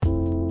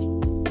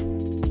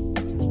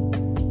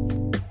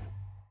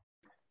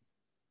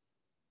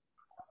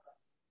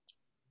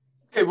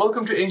Okay,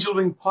 welcome to Angel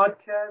Wing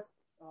Podcast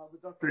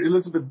with Dr.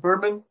 Elizabeth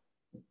Berman.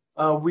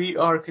 We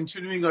are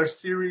continuing our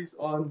series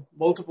on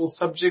multiple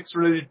subjects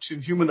related to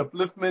human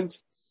upliftment,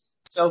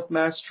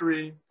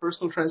 self-mastery,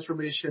 personal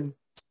transformation,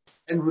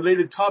 and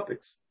related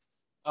topics.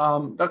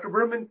 Dr.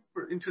 Berman,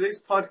 in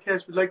today's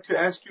podcast, we'd like to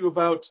ask you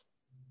about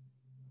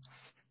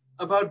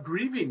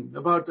grieving,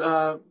 about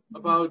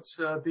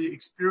the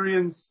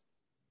experience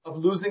of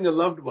losing a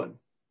loved one,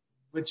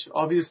 which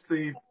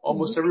obviously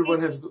almost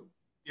everyone has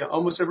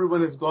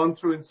gone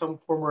through in some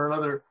form or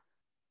another.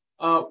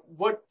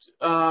 What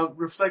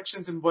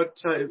reflections and what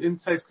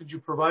insights could you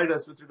provide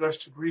us with regards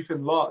to grief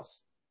and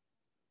loss?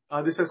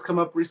 This has come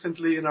up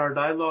recently in our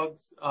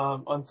dialogues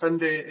on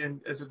Sunday, and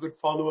as a good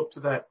follow-up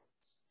to that,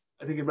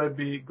 I think it might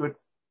be good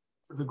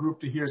for the group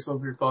to hear some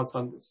of your thoughts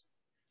on this.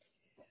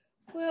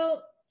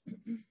 Well,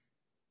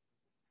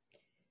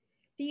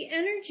 the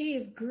energy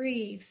of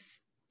grief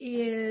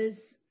is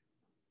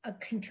a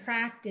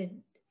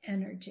contracted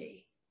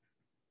energy.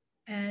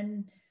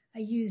 And I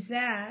use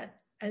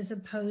that as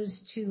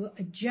opposed to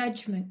a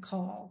judgment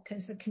call,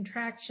 because a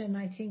contraction,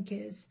 I think,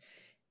 is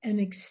an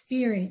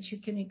experience. You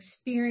can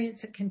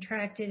experience a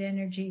contracted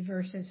energy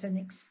versus an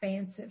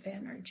expansive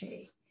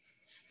energy.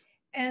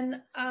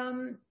 And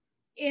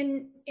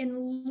in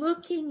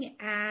looking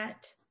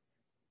at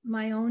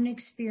my own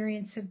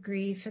experience of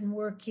grief and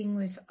working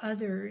with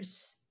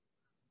others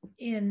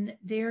in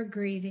their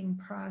grieving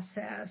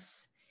process,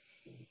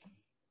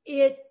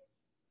 it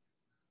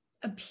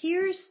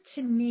appears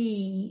to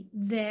me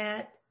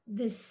that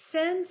the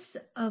sense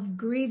of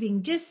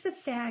grieving, just the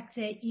fact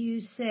that you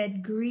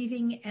said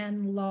grieving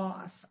and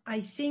loss,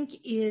 I think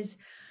is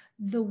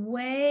the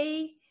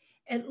way,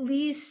 at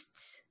least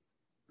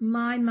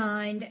my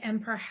mind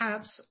and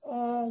perhaps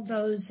all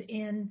those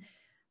in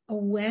a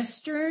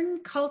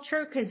Western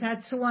culture, because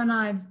that's the one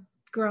I've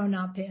grown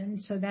up in,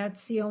 so that's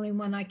the only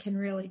one I can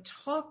really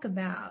talk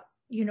about,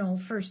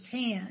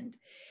 firsthand,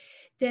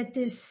 that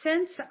this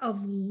sense of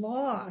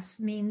loss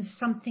means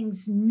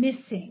something's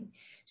missing.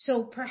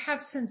 So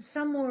perhaps in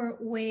some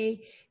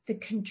way, the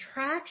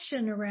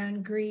contraction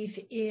around grief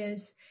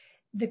is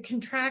the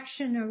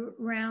contraction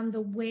around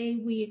the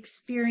way we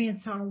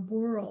experience our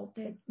world,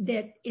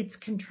 that it's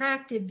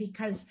contracted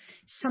because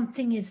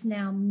something is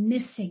now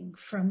missing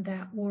from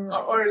that world.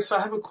 All right, so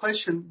I have a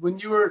question. When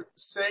you were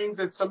saying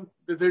that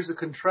there's a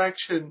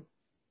contraction,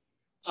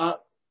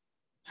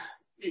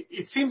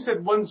 it seems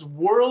that one's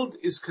world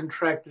is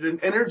contracted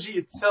and energy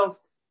itself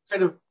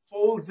kind of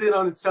folds in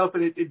on itself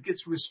and it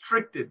gets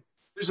restricted.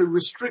 There's a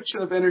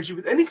restriction of energy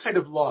with any kind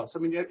of loss. I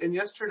mean, and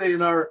yesterday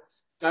in our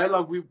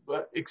dialogue, we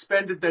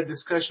expanded that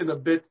discussion a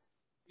bit,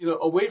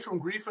 away from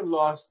grief and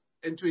loss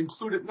and to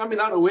include it,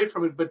 not away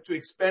from it, but to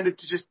expand it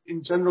to just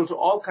in general to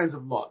all kinds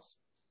of loss.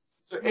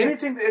 So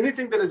anything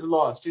that is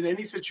lost in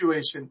any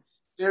situation,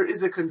 there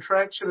is a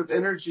contraction of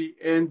energy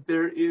and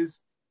there's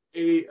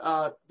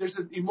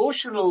an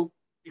emotional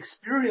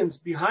experience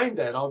behind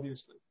that,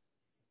 obviously.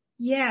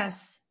 Yes.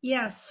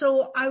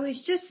 So I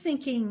was just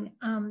thinking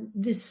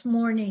this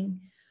morning,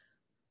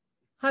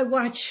 I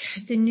watched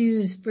the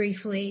news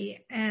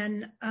briefly,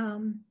 and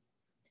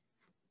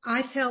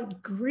I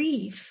felt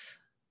grief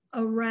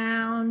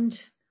around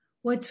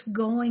what's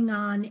going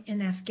on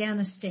in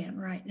Afghanistan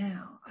right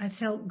now. I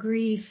felt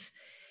grief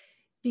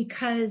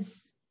because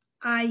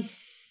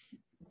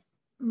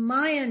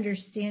my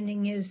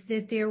understanding is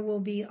that there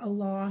will be a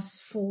loss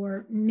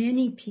for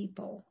many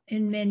people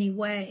in many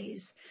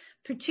ways,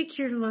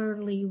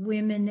 particularly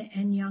women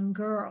and young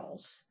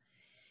girls.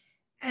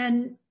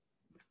 And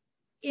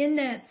in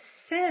that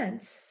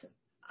sense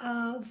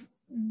of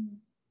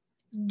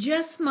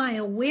just my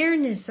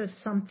awareness of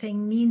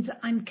something means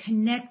I'm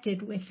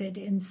connected with it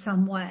in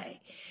some way.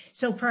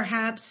 So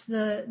perhaps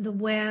the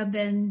web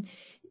and,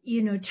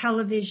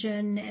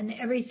 television and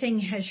everything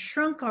has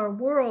shrunk our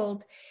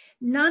world,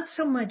 not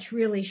so much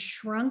really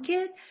shrunk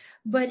it,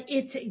 but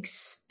it's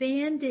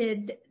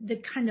expanded the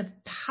kind of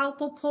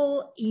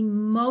palpable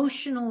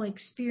emotional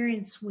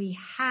experience we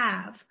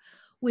have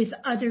with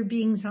other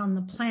beings on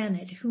the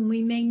planet whom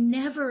we may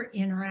never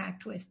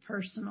interact with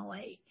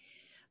personally.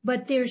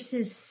 But there's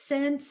this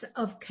sense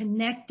of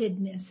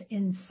connectedness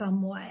in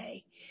some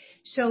way.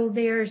 So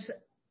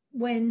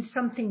when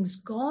something's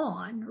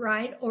gone,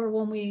 right? Or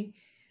when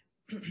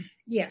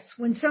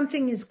when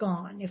something is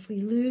gone, if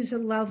we lose a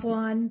loved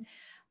one,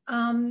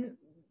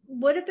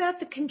 what about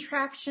the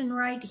contraction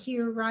right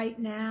here, right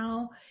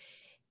now,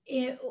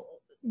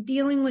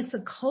 dealing with the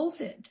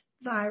COVID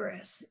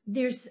virus?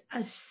 There's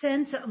a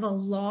sense of a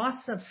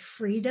loss of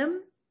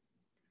freedom,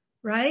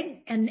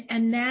 right?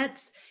 And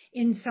that's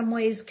in some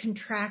ways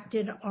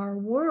contracted our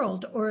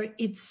world, or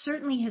it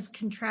certainly has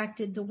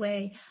contracted the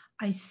way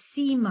I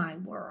see my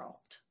world.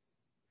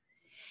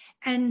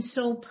 And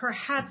so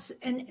perhaps,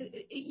 and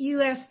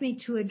you asked me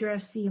to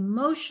address the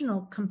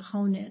emotional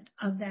component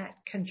of that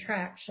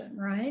contraction,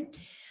 right?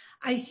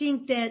 I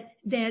think that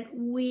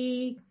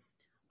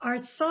our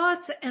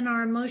thoughts and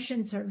our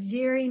emotions are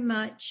very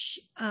much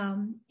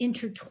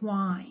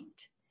intertwined,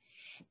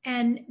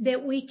 and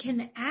that we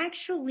can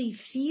actually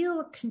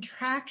feel a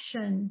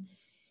contraction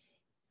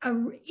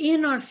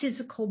in our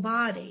physical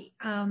body.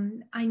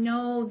 I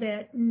know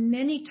that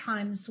many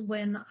times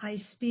when I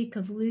speak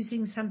of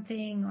losing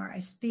something or I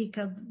speak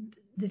of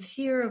the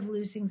fear of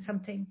losing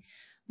something,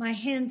 my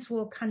hands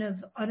will kind of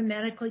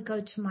automatically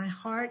go to my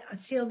heart. I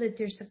feel that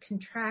there's a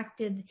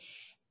contracted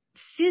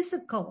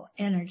physical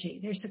energy.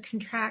 There's a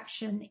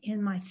contraction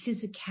in my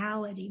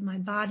physicality. My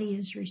body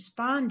is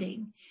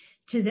responding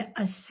to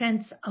a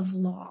sense of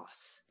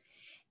loss.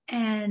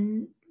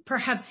 And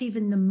perhaps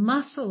even the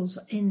muscles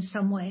in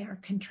some way are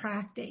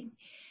contracting.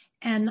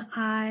 And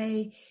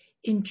I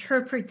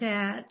interpret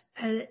that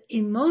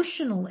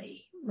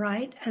emotionally,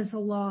 right, as a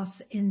loss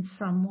in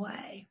some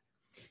way.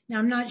 Now,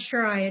 I'm not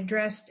sure I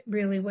addressed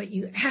really what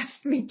you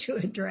asked me to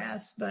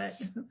address, but.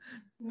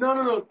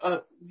 No.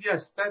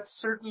 Yes, that's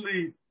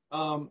certainly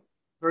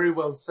very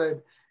well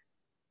said.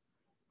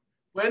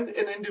 When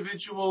an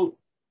individual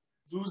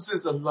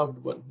loses a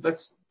loved one,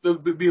 let's be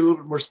a little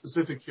bit more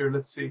specific here.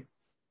 Let's see.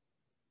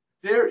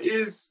 There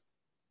is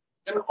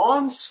an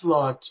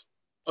onslaught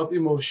of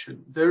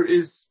emotion. There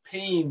is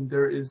pain.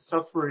 There is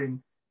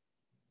suffering.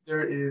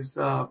 There is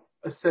a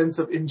sense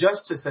of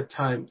injustice at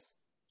times.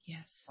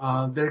 Yes.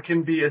 There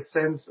can be a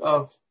sense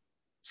of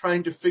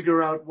trying to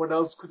figure out what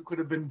else could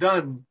have been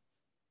done.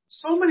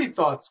 So many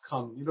thoughts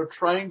come,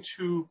 trying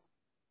to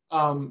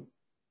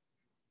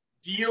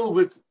deal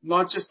with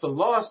not just the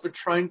loss, but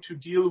trying to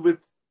deal with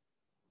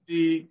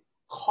the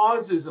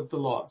causes of the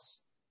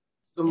loss.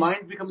 The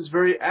mind becomes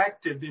very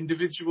active. The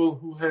individual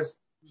who's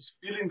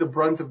feeling the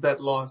brunt of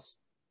that loss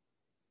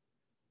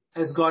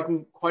has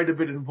gotten quite a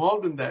bit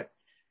involved in that.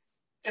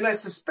 And I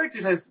suspect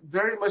it has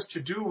very much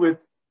to do with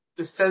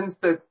the sense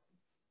that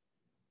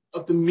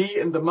of the me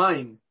and the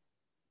mine.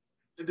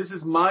 That this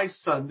is my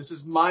son, this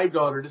is my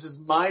daughter, this is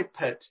my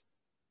pet.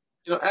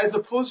 As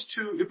opposed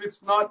to if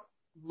it's not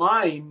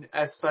mine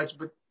as such,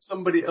 but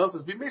somebody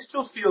else's. We may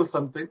still feel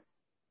something,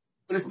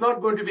 but it's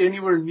not going to be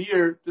anywhere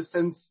near the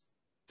sense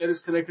that is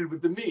connected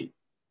with the me.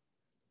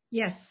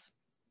 Yes.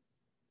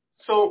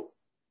 So,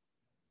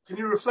 can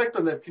you reflect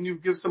on that? Can you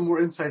give some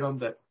more insight on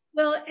that?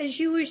 Well, as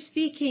you were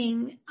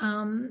speaking,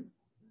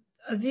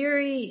 a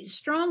very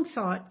strong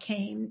thought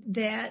came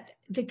that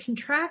the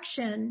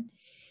contraction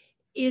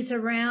is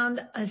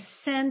around a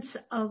sense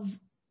of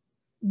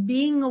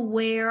being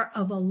aware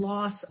of a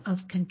loss of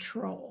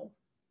control.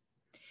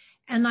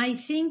 And I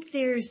think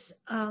there's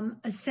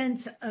a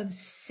sense of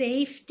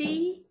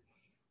safety,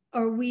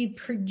 or we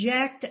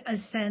project a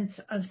sense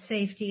of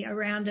safety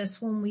around us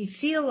when we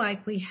feel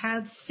like we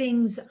have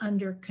things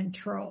under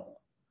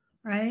control,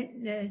 right?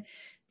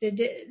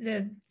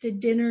 The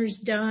dinner's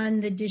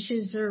done, the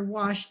dishes are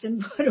washed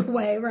and put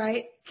away,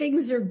 right?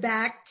 Things are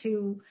back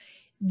to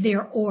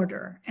their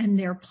order and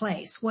their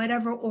place,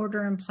 whatever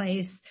order and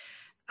place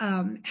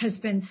has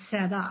been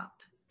set up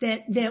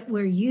that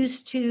we're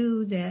used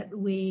to, that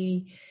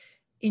we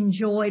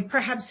enjoy.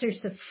 Perhaps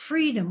there's a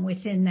freedom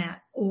within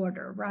that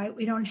order, right?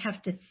 We don't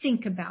have to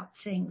think about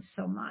things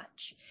so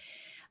much.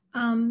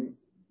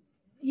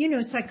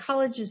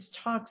 Psychologists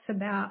talk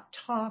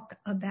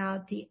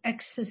about the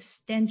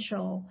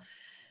existential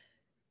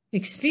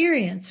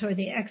experience or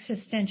the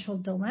existential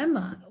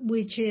dilemma,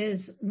 which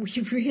is we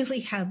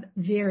really have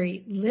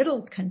very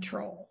little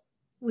control.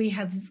 We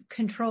have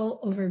control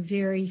over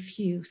very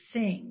few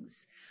things.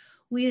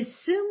 We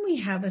assume we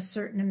have a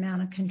certain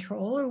amount of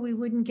control, or we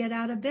wouldn't get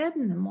out of bed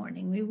in the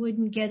morning. We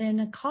wouldn't get in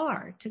a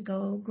car to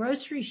go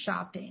grocery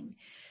shopping.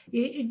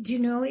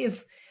 If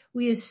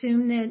we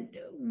assume that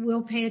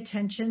we'll pay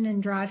attention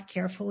and drive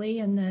carefully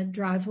and the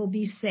drive will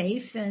be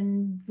safe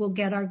and we'll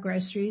get our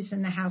groceries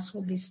and the house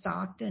will be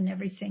stocked and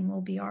everything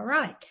will be all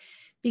right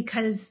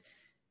because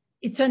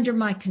it's under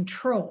my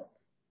control.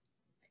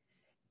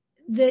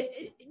 The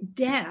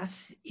death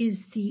is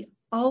the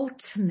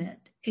ultimate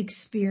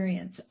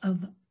experience of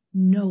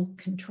no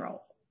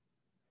control,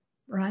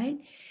 right?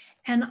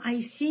 And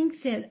I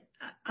think that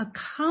a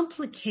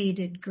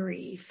complicated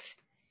grief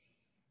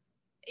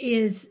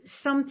is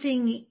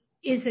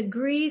a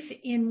grief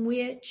in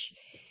which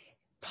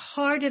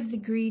part of the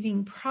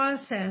grieving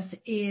process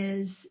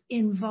is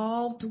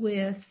involved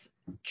with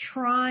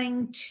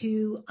trying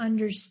to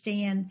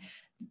understand,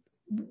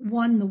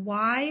 one, the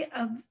why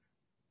of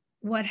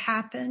what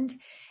happened,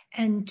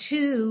 and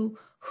two,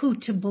 who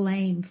to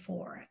blame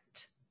for it.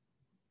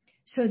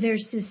 So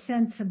there's this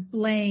sense of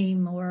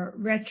blame or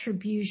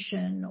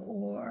retribution,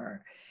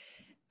 or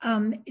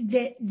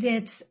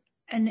that's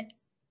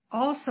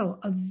also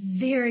a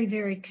very,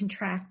 very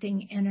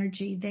contracting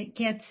energy that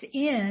gets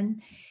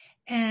in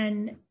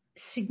and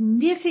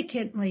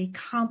significantly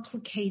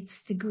complicates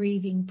the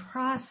grieving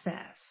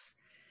process,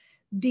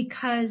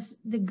 because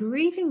the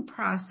grieving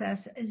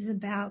process is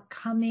about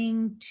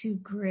coming to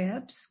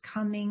grips,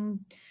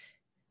 coming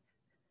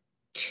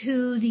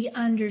to the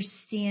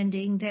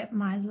understanding that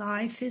my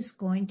life is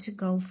going to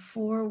go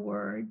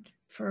forward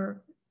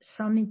for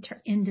some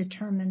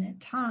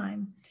indeterminate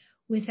time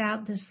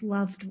without this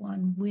loved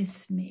one with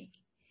me.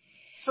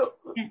 So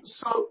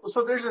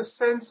there's a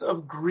sense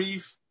of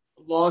grief,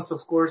 loss,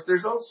 of course.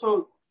 There's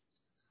also,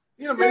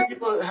 many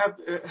people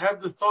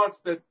have the thoughts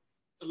that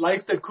the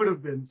life that could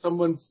have been.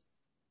 Someone's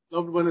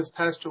loved one has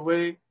passed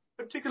away,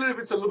 particularly if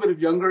it's a little bit of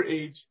younger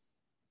age.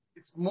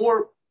 It's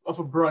more of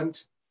a brunt,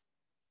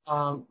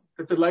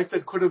 that the life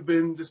that could have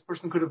been, this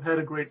person could have had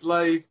a great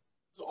life.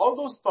 So all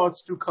those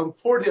thoughts do come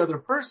for the other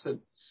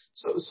person.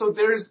 So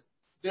there's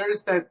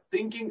that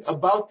thinking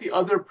about the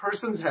other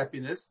person's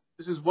happiness.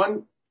 This is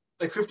one,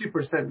 like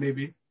 50%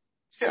 maybe.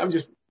 Yeah,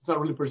 it's not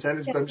really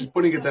percentage, but I'm just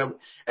putting it that way.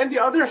 And the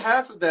other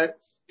half of that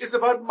is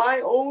about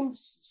my own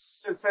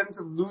sense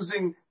of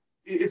losing.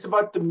 It's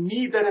about the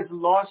me that has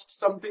lost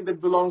something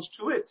that belongs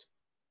to it.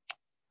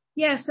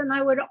 Yes, and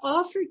I would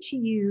offer to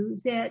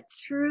you that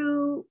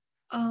through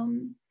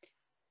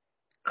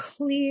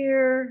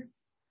clear,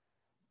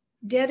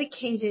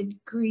 dedicated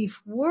grief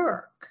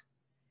work,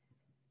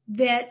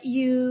 that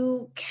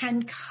you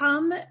can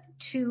come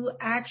to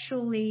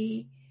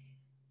actually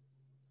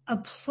a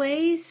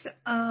place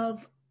of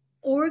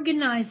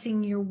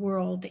organizing your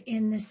world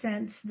in the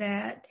sense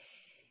that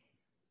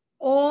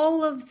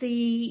all of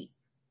the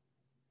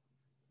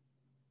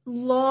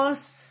loss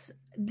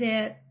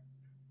that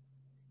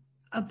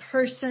a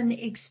person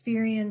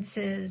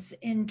experiences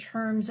in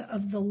terms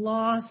of the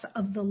loss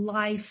of the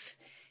life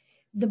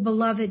the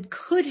beloved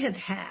could have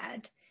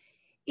had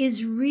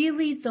is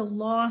really the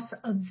loss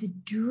of the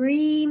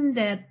dream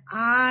that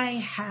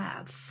I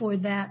have for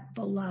that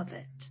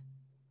beloved.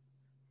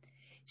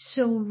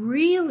 So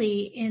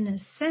really, in a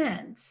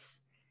sense,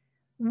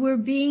 we're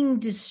being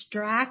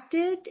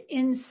distracted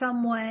in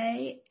some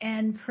way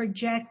and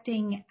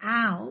projecting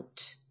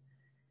out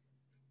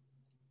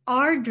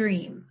our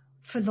dream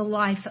for the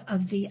life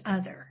of the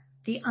other,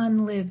 the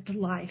unlived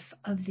life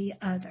of the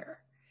other.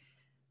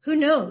 Who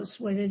knows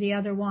whether the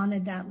other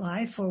wanted that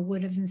life or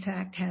would have in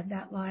fact had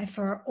that life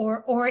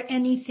or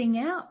anything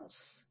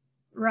else,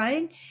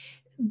 right?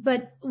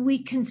 But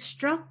we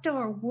construct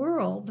our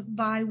world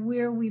by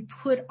where we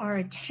put our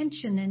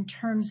attention in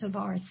terms of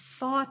our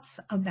thoughts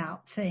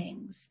about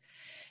things.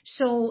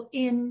 So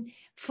in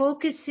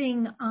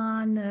focusing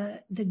on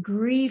the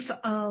grief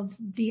of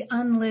the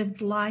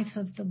unlived life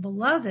of the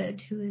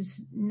beloved who is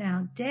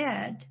now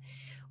dead,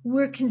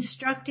 we're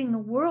constructing a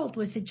world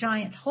with a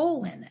giant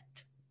hole in it.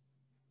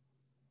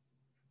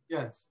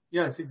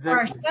 Yes,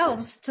 exactly. For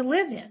ourselves to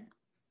live in.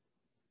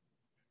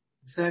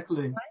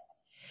 Exactly. Right?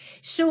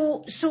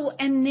 So,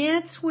 and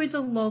that's where the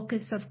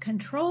locus of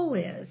control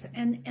is.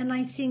 And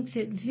I think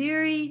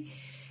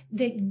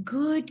that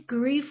good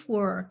grief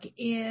work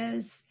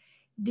is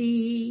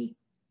the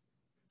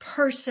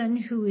person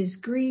who is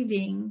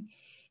grieving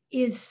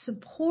is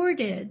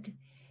supported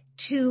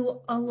to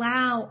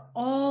allow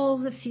all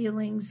the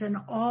feelings and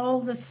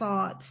all the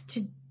thoughts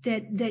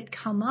that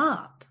come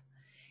up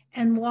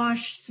and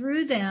wash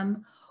through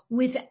them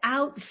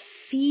without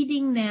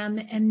feeding them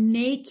and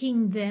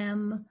making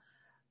them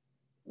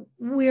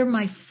where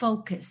my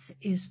focus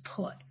is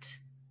put,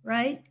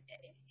 right?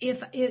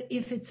 If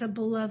it's a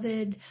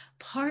beloved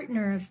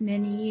partner of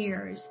many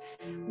years,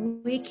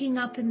 waking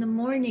up in the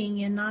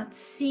morning and not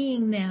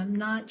seeing them,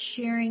 not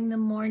sharing the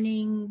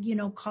morning,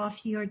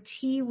 coffee or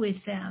tea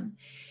with them.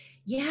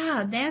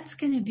 Yeah, that's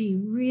going to be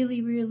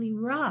really, really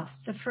rough.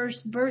 The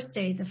first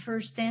birthday, the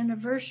first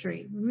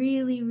anniversary,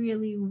 really,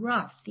 really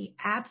rough. The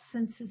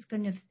absence is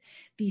going to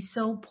be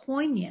so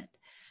poignant.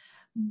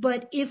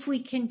 But if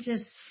we can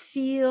just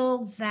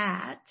feel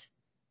that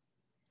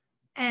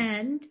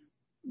and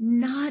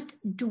not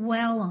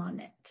dwell on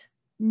it,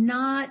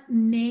 not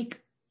make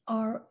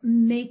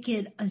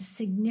it a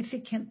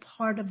significant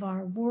part of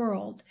our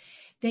world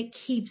that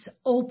keeps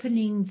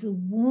opening the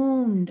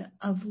wound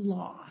of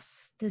loss.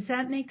 Does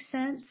that make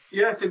sense?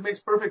 Yes, it makes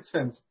perfect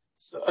sense.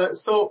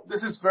 So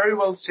this is very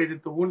well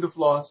stated, the wound of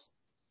loss.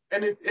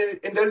 And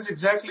that is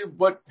exactly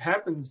what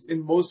happens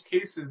in most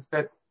cases,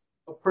 that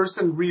a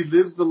person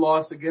relives the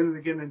loss again and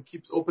again and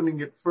keeps opening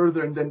it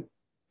further and then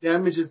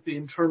damages the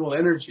internal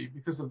energy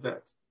because of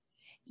that.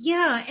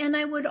 Yeah, and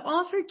I would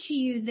offer to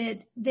you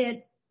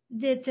that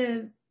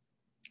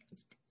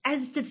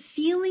as the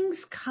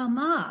feelings come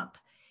up,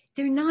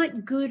 they're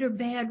not good or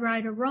bad,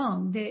 right or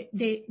wrong.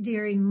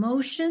 They're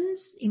emotions,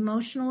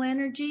 emotional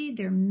energy,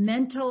 they're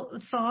mental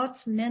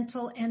thoughts,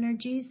 mental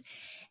energies,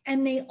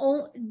 and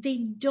they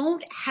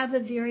don't have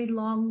a very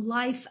long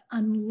life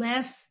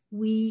unless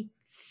we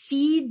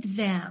feed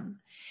them.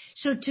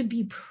 So to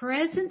be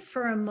present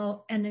for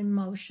an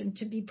emotion,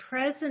 to be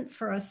present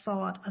for a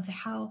thought of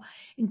how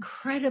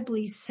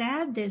incredibly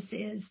sad this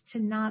is to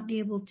not be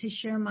able to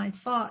share my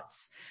thoughts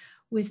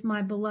with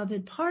my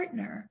beloved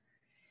partner,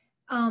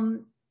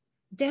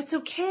 that's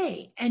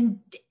okay. And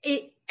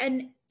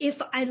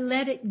if I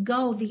let it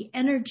go, the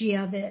energy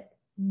of it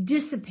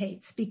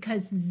dissipates,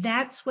 because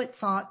that's what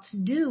thoughts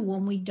do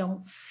when we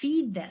don't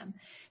feed them.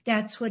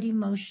 That's what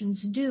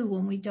emotions do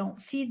when we don't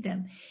feed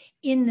them.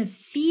 In the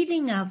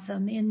feeding of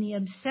them, in the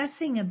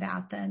obsessing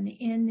about them,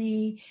 in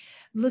the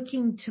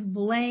looking to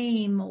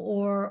blame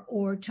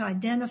or to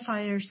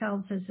identify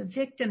ourselves as a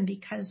victim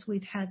because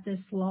we've had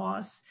this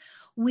loss,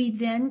 we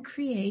then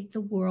create the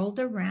world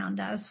around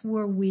us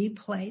where we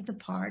play the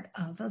part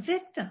of a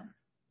victim.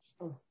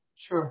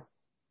 Sure.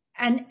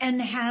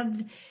 and have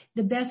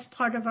the best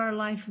part of our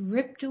life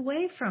ripped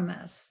away from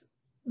us.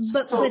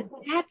 But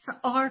that's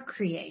our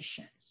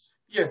creation.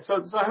 Yes.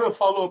 So I have a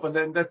follow up on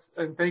that.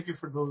 And thank you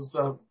for those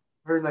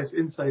very nice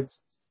insights.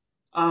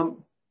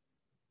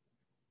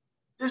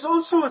 There's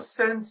also a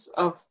sense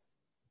of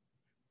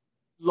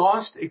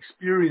lost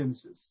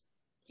experiences.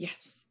 Yes.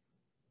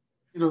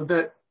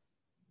 That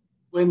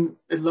when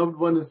a loved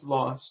one is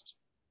lost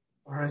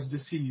or has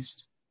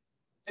deceased,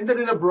 and then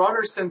in a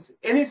broader sense,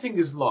 anything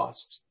is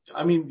lost.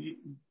 I mean,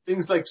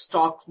 things like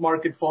stock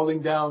market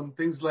falling down,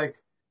 things like,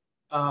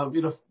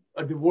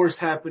 a divorce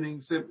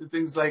happening,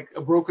 things like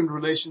a broken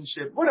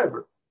relationship,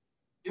 whatever.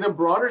 In a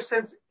broader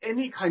sense,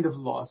 any kind of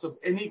loss of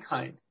any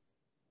kind.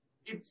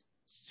 It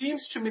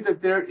seems to me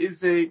that there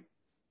is a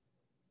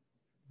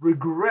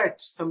regret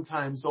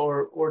sometimes,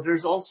 or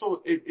there's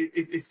also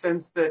a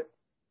sense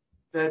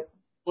that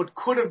what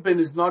could have been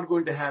is not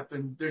going to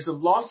happen. There's a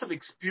loss of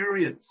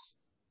experience.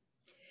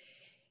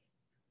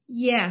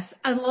 Yes,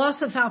 a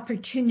loss of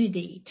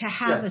opportunity to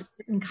have a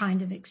certain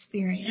kind of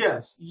experience.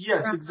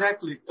 Yes, right.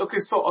 Exactly. Okay,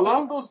 so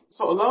along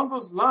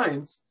those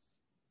lines,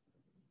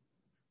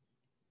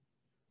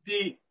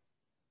 the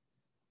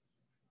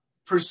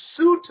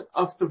pursuit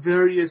of the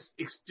various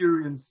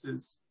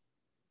experiences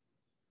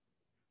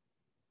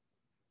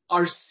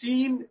are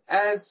seen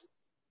as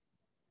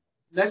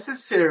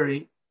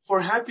necessary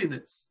for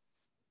happiness.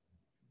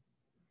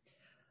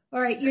 All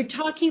right, you're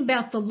talking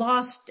about the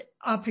lost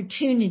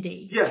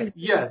opportunity.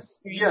 Yes,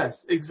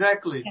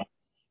 exactly.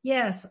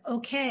 Yes,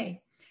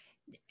 okay.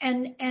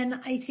 And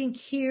I think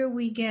here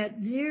we get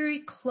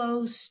very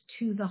close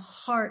to the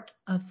heart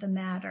of the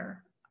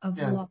matter of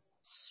loss,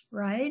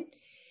 right?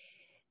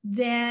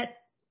 That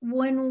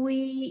when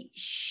we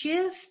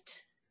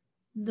shift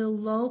the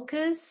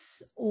locus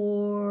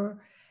or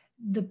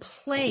the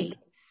place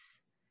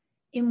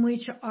in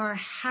which our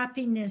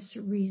happiness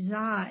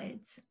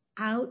resides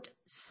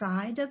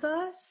outside of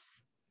us,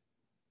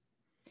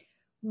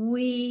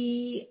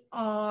 we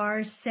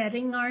are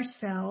setting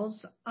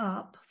ourselves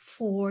up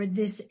for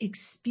this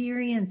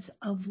experience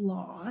of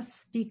loss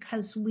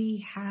because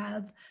we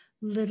have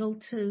little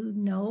to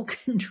no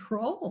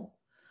control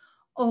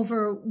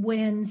over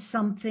when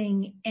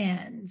something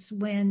ends,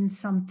 when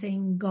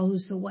something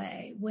goes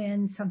away,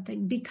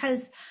 because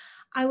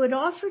I would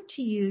offer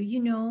to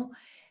you,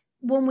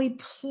 when we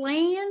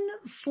plan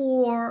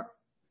for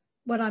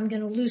what I'm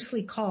going to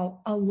loosely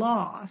call a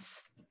loss,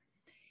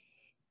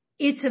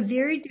 it's a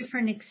very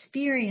different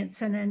experience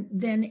than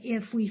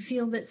if we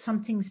feel that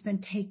something's been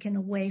taken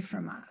away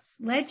from us.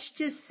 Let's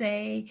just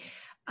say,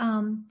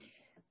 my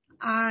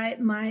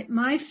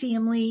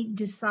family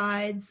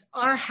decides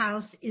our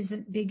house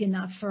isn't big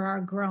enough for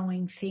our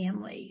growing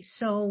family.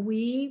 So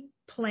we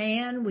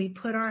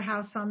put our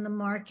house on the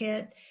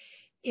market.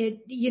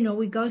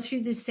 We go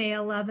through the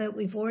sale of it.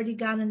 We've already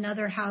got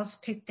another house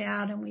picked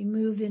out and we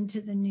move into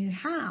the new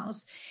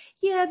house.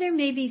 Yeah, there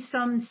may be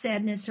some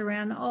sadness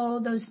around,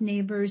 those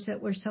neighbors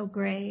that were so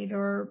great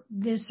or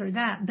this or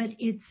that, but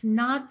it's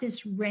not this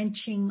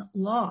wrenching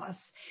loss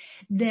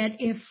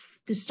that if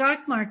the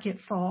stock market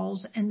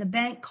falls and the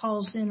bank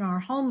calls in our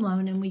home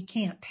loan and we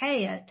can't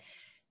pay it,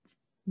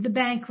 the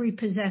bank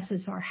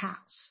repossesses our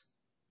house.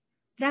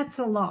 That's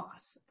a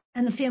loss.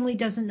 And the family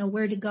doesn't know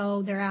where to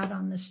go. They're out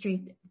on the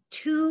street.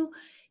 Do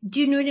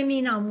you know what I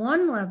mean? On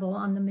one level,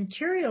 on the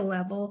material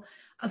level,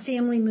 a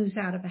family moves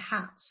out of a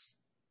house.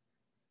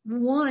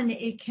 One,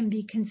 it can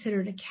be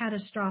considered a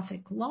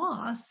catastrophic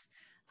loss.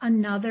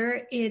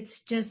 Another, it's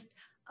just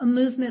a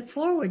movement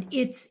forward.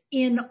 It's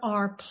in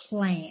our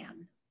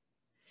plan.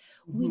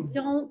 Mm-hmm. We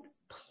don't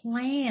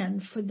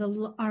plan for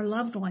our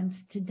loved ones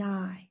to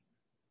die,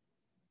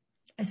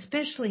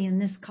 especially in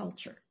this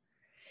culture.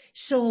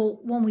 So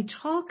when we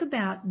talk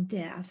about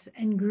death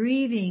and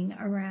grieving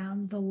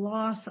around the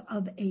loss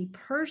of a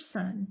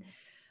person,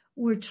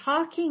 we're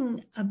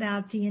talking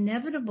about the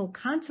inevitable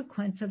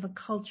consequence of a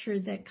culture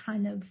that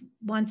kind of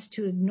wants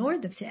to ignore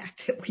the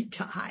fact that we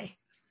die,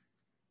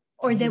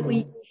 or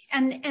that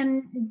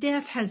and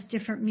death has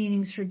different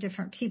meanings for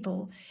different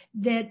people,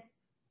 that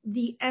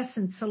the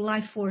essence, the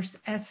life force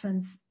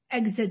essence,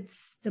 exits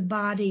the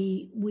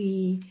body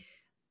we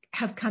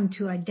have come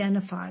to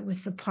identify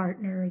with, the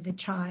partner, the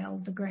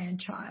child, the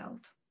grandchild.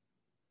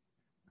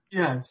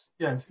 Yes,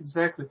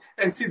 exactly.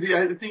 And see,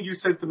 I think you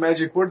said the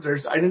magic word there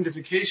is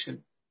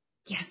identification.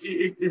 Yes.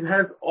 It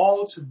has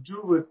all to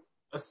do with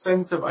a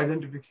sense of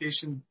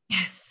identification.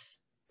 Yes.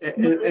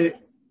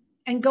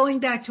 And going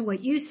back to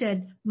what you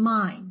said,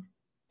 mine.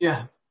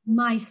 Yes.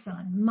 My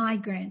son, my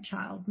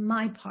grandchild,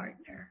 my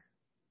partner.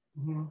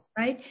 Mm-hmm.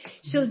 Right?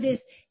 Mm-hmm. So this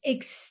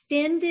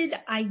extended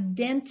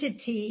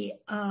identity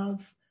of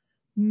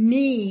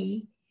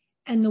me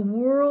and the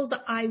world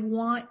I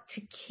want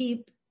to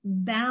keep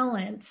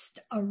balanced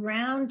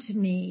around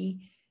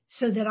me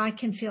so that I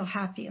can feel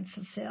happy and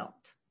fulfilled.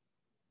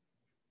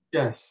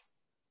 Yes,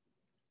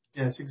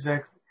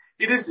 exactly.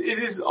 It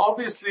is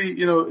obviously,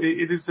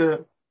 it is a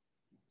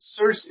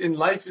search in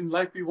life. In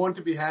life, we want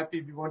to be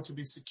happy. We want to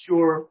be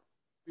secure.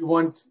 We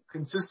want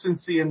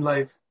consistency in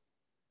life.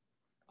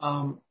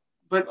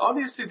 But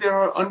obviously there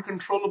are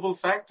uncontrollable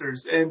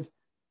factors and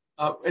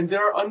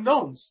there are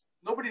unknowns.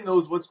 Nobody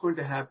knows what's going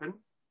to happen.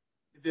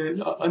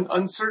 The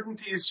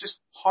uncertainty is just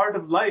part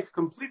of life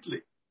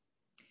completely.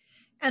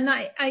 And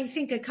I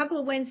think a couple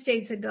of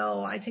Wednesdays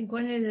ago, I think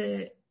one of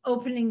the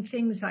opening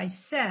things I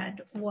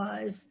said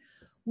was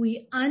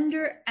we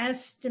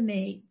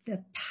underestimate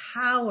the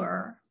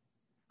power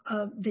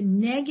of the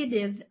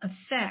negative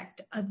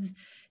effect of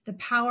the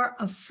power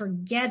of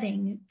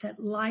forgetting that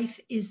life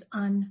is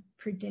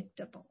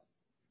unpredictable.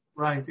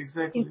 Right,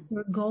 exactly. If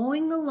we're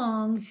going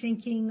along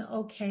thinking,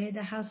 okay,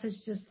 the house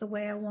is just the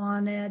way I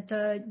want it,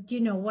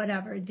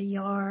 whatever, the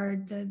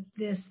yard, the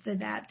this, the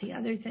that, the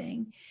other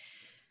thing.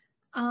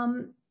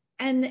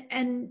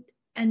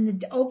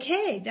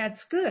 Okay,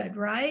 that's good,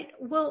 right?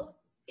 Well,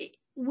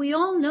 we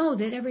all know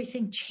that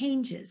everything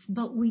changes,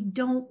 but we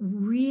don't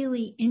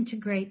really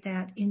integrate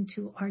that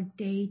into our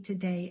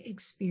day-to-day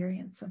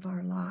experience of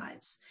our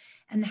lives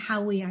and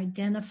how we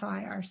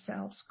identify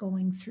ourselves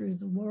going through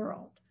the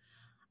world.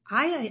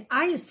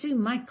 I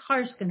assume my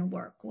car's going to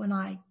work when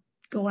I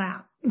go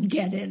out and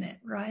get in it,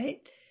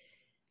 right?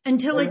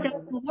 Until it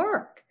doesn't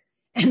work.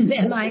 And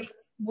then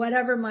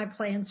whatever my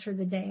plans for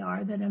the day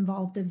are that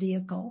involve the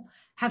vehicle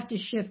have to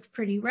shift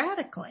pretty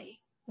radically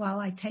while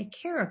I take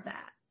care of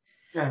that.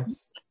 Yes.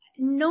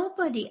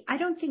 I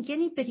don't think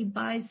anybody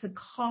buys a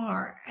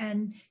car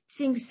and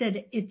thinks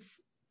that it's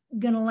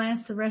going to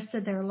last the rest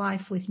of their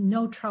life with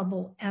no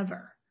trouble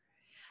ever.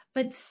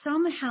 But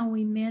somehow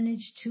we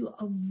manage to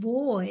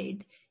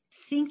avoid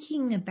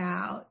thinking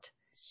about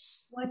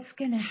what's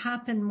going to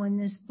happen when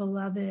this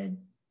beloved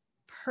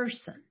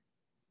person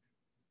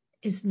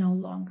is no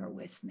longer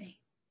with me.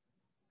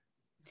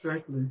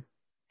 Exactly.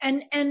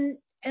 And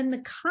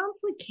the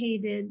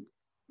complicated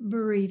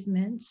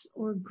bereavements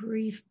or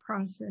grief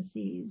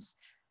processes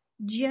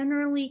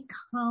generally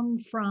come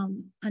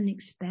from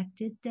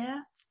unexpected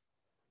death,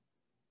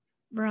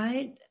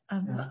 right?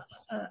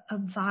 A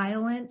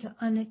violent,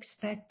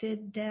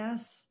 unexpected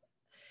death,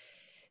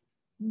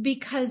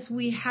 because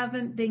we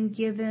haven't been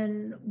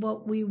given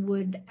what we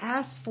would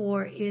ask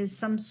for is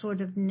some sort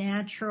of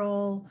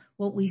natural,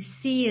 what we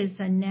see as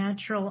a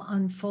natural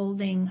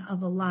unfolding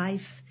of a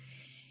life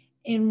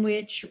in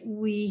which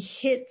we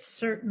hit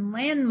certain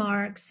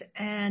landmarks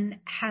and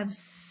have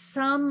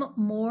some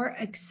more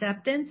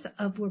acceptance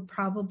of we're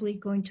probably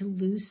going to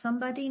lose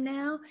somebody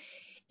now.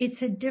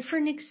 It's a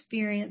different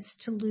experience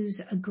to lose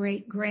a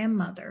great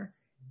grandmother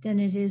than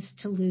it is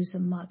to lose a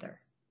mother.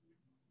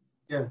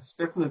 Yes,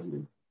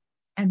 definitely.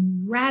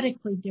 And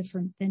radically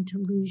different than to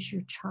lose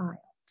your child.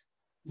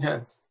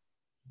 Yes.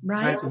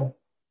 Right? Exactly.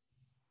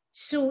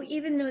 So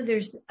even though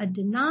there's a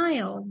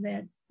denial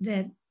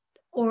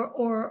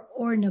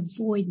or an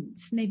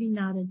avoidance, maybe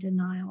not a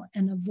denial,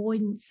 an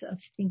avoidance of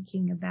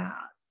thinking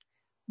about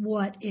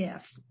what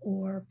if,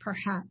 or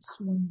perhaps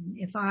when,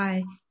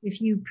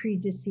 if you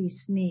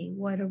predecease me,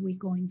 what are we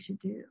going to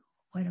do?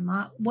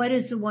 What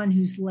is the one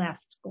who's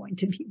left going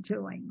to be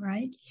doing,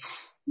 right?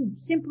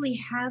 Simply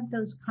have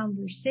those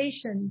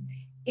conversations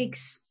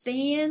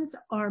expands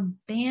our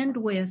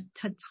bandwidth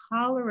to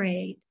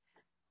tolerate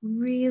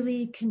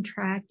really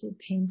contracted,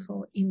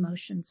 painful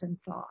emotions and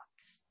thoughts.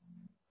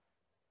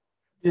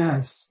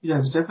 Yes,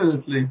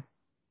 definitely.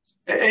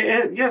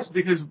 And yes,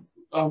 because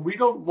we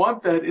don't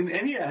want that in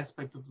any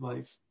aspect of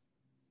life.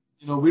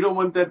 We don't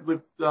want that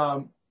with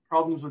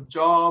problems with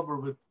job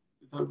or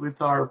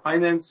with our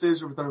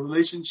finances or with our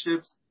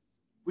relationships.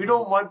 We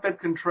don't want that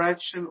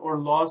contraction or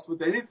loss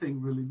with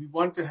anything, really. We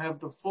want to have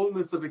the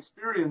fullness of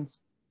experience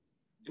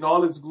in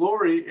all its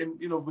glory and,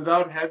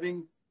 without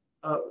having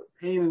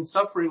pain and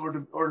suffering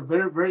or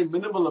very, very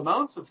minimal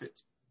amounts of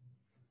it.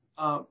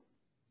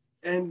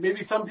 And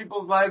maybe some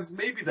people's lives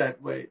may be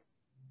that way.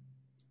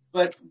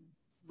 But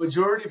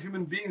majority of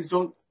human beings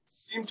don't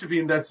seem to be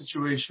in that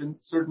situation,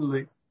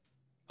 certainly.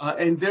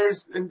 And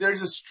there's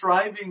a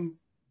striving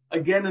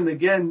again and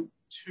again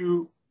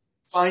to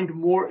find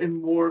more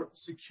and more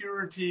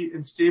security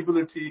and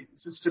stability,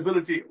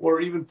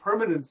 or even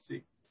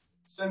permanency,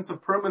 sense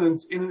of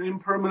permanence in an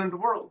impermanent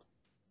world.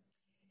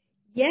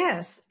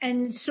 Yes.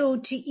 And so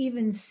to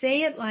even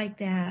say it like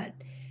that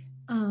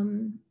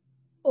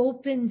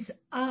opens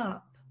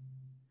up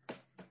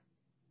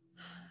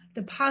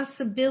the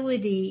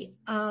possibility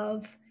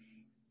of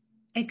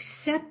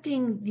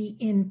accepting the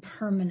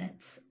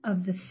impermanence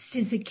of the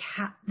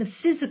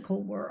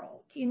physical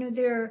world.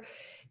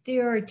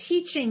 There are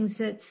teachings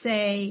that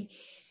say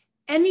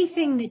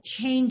anything that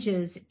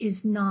changes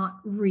is not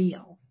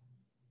real,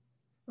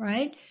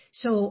 right?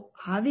 So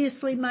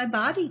obviously my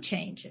body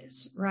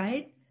changes,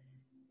 right?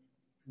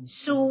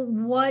 So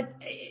what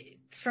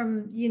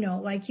from,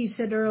 like you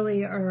said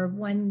earlier, or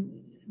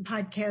one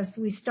podcast,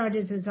 we start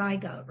as a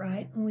zygote,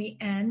 right? And we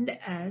end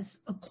as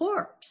a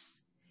corpse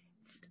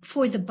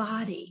for the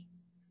body.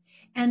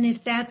 And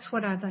if that's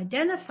what I've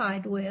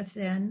identified with,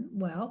 then,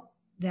 well,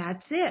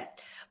 that's it.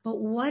 But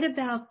what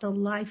about the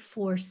life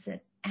force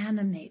that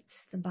animates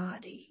the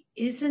body?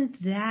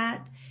 Isn't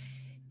that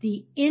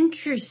the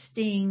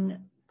interesting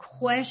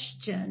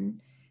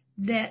question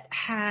that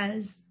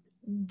has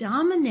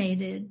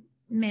dominated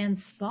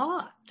man's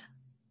thought,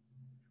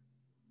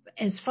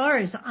 as far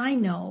as I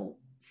know,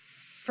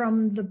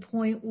 from the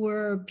point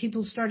where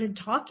people started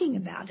talking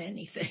about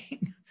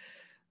anything.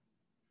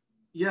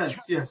 Yes,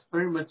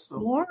 very much so.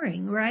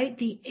 Boring, right?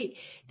 The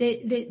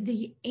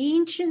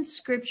ancient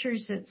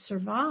scriptures that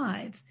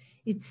survive,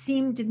 it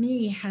seemed to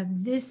me,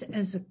 have this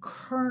as a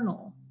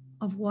kernel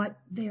of what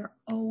they're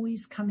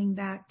always coming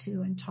back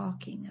to and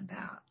talking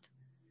about.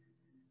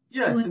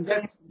 Yes, and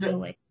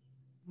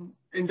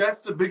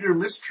that's the bigger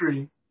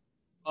mystery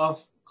of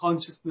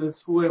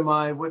consciousness. Who am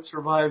I? What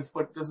survives?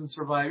 What doesn't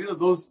survive?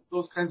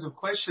 Those kinds of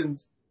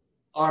questions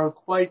are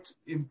quite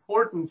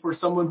important for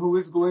someone who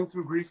is going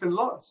through grief and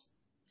loss.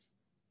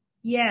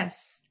 Yes.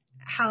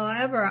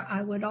 However,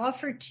 I would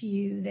offer to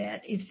you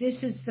that if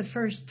this is the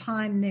first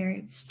time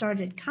they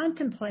started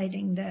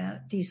contemplating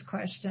these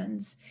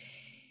questions,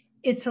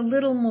 it's a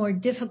little more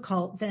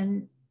difficult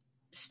than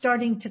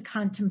starting to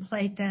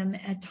contemplate them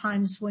at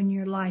times when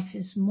your life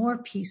is more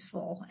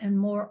peaceful and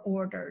more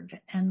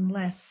ordered and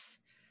less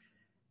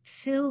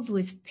filled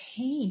with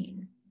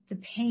pain, the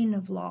pain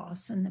of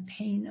loss and the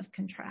pain of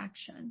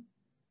contraction.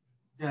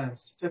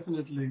 Yes,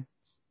 definitely.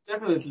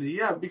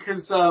 Yeah,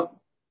 because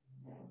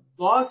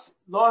loss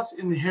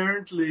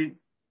inherently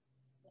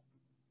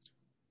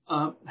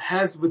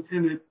has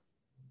within it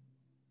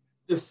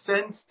the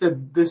sense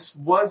that this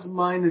was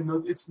mine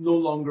and it's no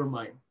longer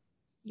mine.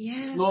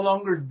 Yes. It's no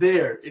longer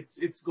there.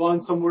 It's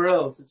gone somewhere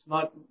else. It's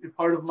not a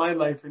part of my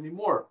life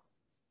anymore.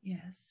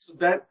 Yes. So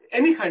that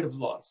any kind of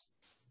loss,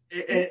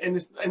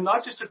 and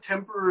not just a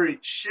temporary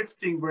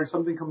shifting where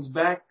something comes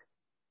back,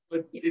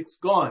 but it's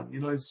gone.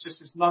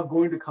 It's not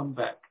going to come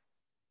back.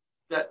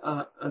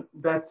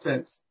 That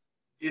sense,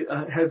 it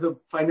has a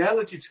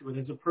finality to it,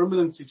 has a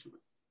permanency to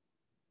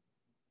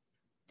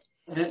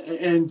it,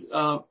 and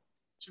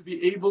to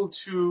be able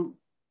to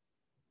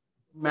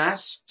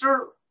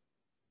master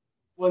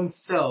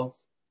oneself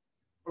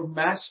or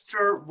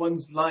master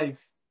one's life,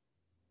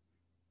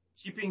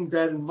 keeping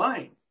that in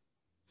mind,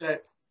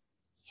 that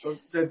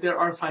there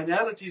are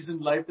finalities in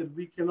life that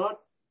we cannot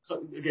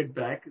get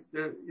back.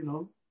 There,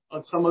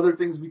 some other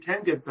things we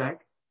can get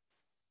back.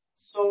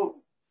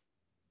 So,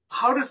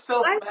 how does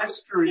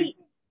self-mastery?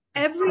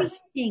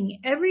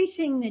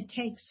 Everything that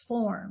takes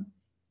form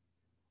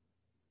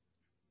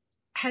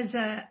has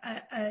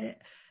a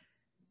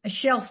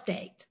shelf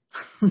date.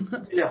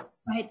 Yeah.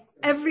 Right?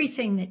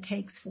 Everything that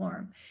takes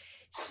form.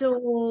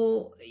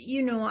 So,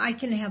 I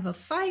can have a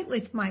fight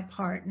with my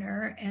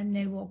partner and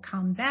they will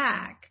come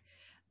back.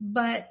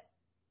 But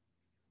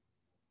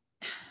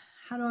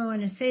how do I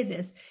want to say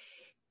this?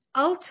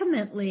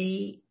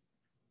 Ultimately,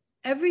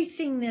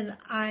 everything that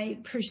I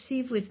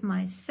perceive with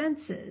my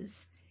senses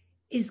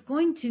is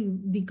going to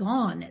be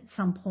gone at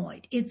some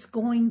point. It's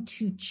going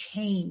to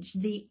change.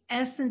 The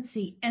essence,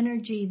 the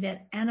energy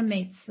that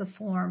animates the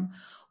form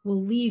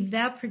will leave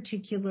that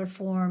particular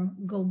form,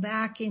 go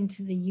back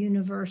into the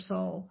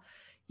universal,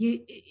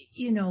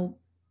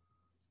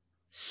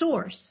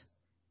 source,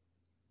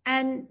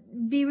 and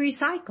be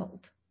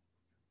recycled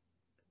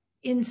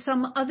in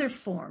some other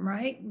form,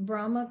 right?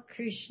 Brahma,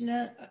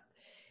 Krishna,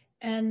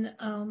 and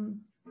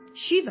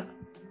Shiva,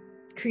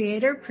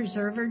 creator,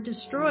 preserver,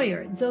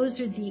 destroyer. Those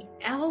are the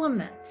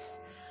elements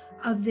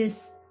of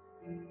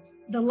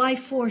the life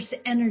force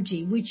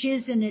energy, which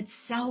is in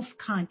itself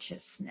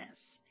consciousness.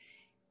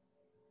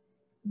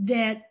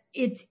 That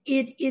it's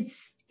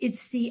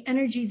the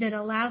energy that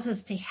allows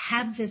us to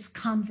have this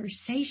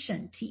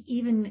conversation, to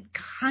even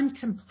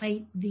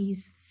contemplate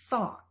these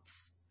thoughts.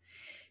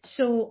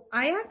 So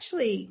I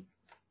actually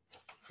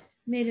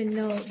made a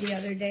note the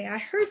other day. I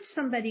heard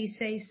somebody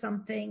say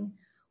something,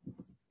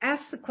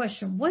 ask the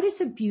question, what is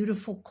a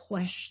beautiful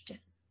question?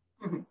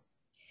 Mm-hmm.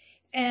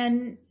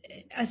 And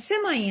a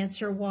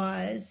semi-answer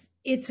was,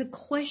 it's a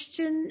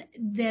question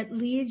that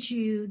leads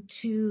you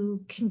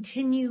to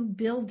continue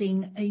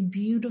building a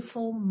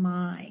beautiful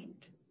mind.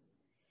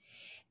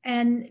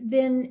 And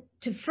then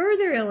to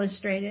further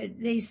illustrate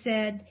it, they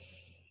said,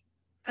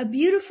 a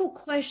beautiful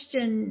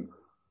question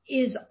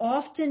is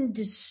often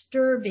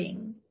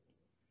disturbing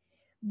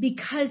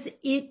because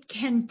it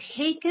can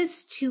take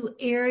us to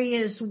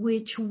areas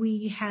which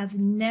we have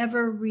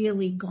never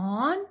really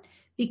gone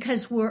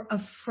because we're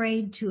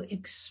afraid to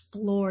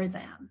explore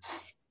them.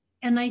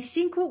 And I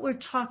think what we're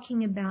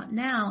talking about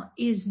now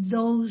is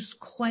those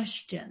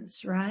questions,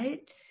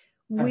 right?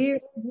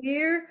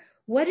 Yes.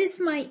 What is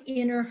my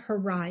inner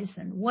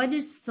horizon? What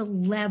is the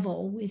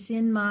level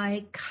within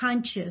my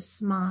conscious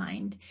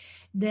mind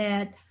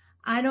that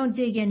I don't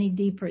dig any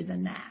deeper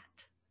than that,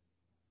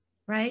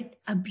 right?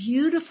 A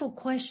beautiful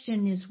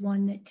question is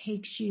one that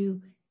takes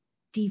you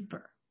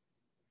deeper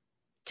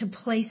to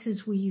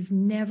places where you've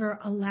never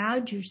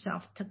allowed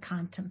yourself to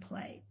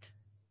contemplate.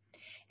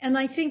 And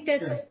I think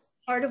that's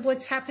part of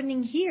what's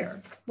happening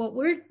here, what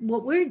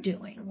we're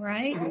doing,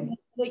 right? Mm-hmm.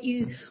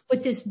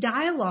 What this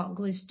dialogue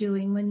was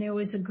doing when there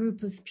was a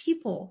group of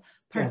people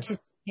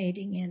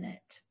participating in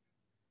it.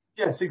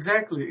 Yes,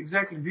 exactly.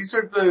 These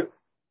are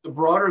the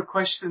broader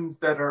questions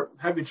that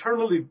have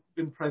eternally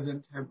been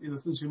present,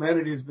 since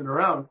humanity has been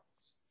around.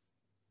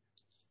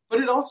 But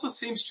it also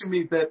seems to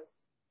me that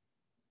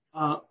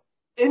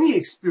any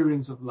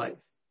experience of life,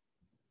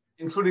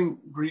 including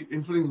grief,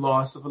 including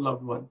loss of a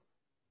loved one,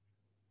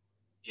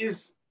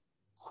 is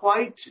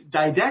quite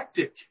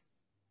didactic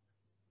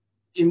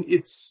in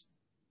its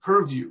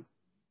purview.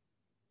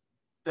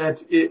 That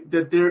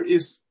there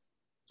is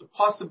the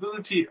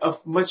possibility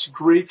of much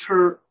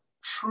greater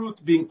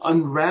truth being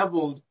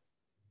unraveled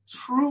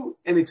through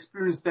an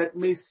experience that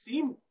may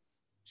seem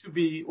to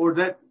be, or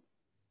that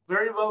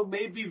very well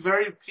may be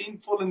very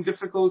painful and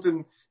difficult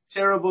and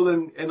terrible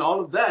and all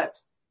of that.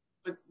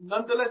 But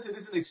nonetheless, it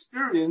is an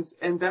experience,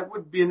 and that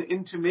would be an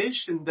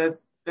intimation that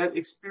that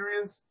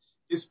experience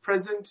is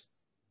present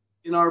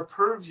in our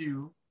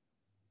purview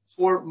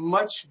for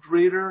much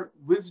greater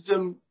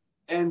wisdom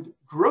and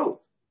growth.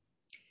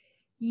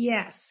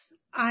 Yes.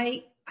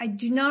 I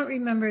do not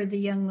remember the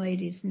young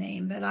lady's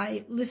name, but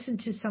I listened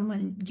to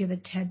someone give a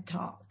TED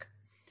talk,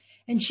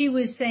 and she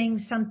was saying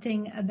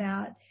something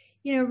about,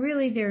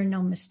 really there are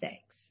no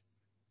mistakes.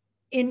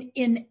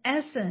 In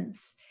essence,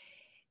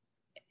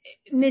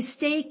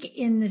 mistake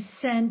in the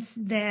sense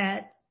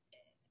that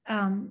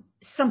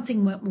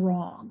something went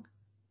wrong,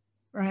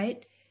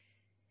 right?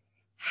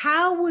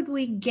 How would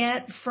we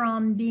get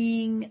from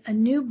being a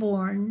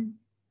newborn,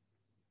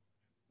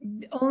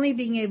 only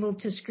being able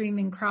to scream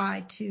and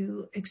cry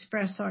to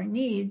express our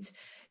needs,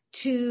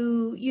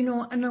 to,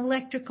 an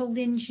electrical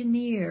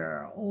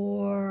engineer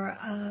or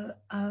a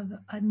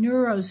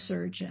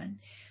neurosurgeon?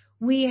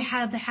 We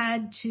have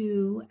had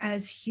to,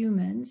 as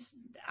humans,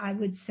 I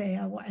would say,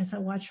 as I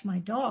watch my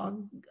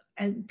dog,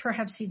 and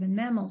perhaps even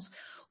mammals,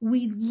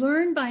 we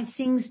learn by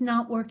things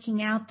not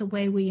working out the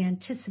way we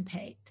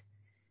anticipate.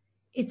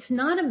 It's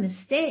not a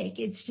mistake.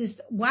 It's just,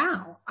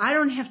 wow, I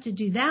don't have to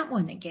do that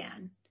one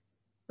again,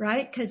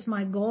 right? Because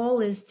my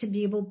goal is to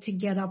be able to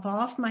get up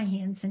off my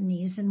hands and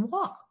knees and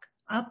walk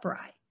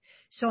upright.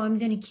 So I'm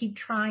going to keep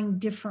trying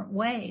different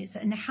ways.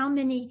 And how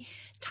many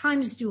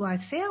times do I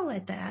fail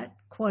at that,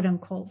 quote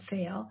unquote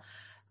fail,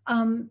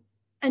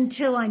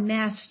 until I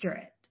master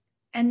it?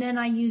 And then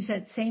I use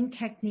that same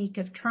technique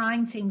of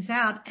trying things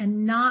out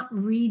and not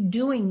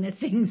redoing the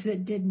things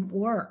that didn't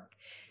work.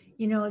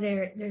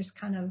 There's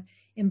kind of,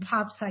 in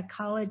pop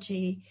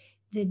psychology,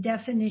 the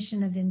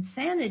definition of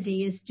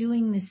insanity is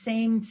doing the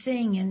same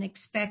thing and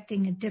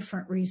expecting a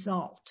different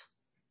result.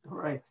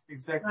 Right,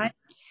 exactly. Right?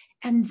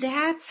 And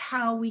that's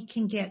how we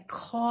can get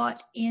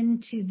caught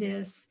into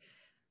this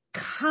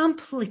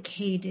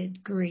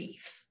complicated grief,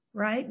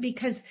 right?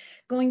 Because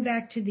going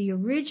back to the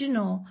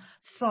original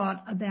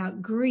thought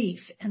about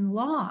grief and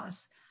loss,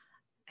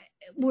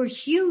 we're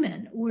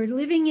human. We're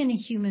living in a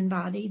human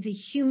body. The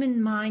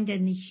human mind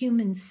and the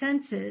human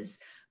senses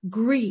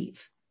grieve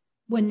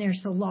when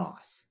there's a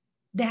loss.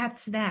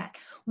 That's that.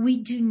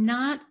 We do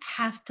not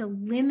have to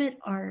limit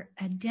our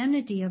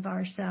identity of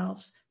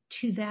ourselves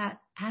to that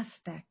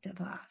aspect of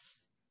us.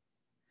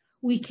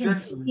 We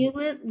can feel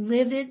it,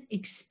 live it,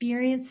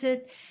 experience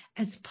it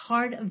as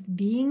part of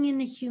being in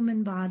a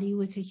human body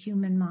with a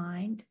human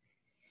mind,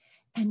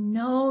 and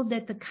know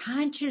that the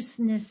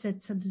consciousness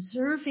that's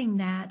observing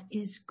that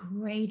is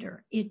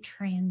greater. It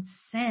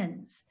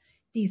transcends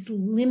these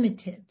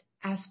limited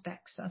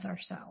aspects of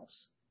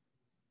ourselves.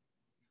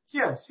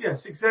 Yes,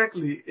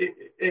 exactly.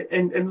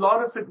 And a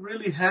lot of it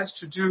really has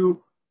to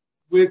do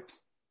with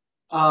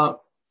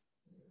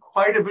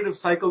quite a bit of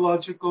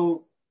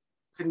psychological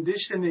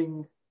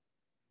conditioning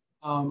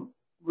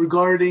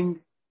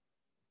regarding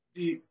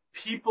the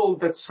people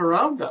that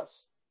surround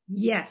us.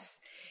 Yes.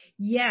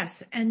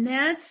 And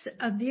that's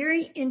a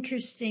very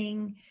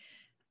interesting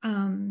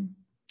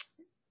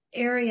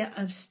area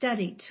of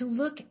study, to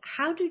look,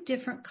 how do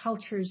different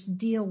cultures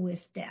deal with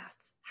death?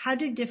 How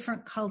do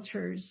different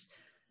cultures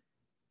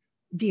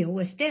deal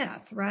with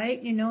death, right?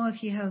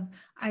 If you have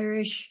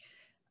Irish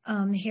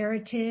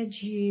heritage,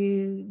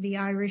 the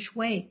Irish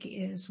wake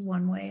is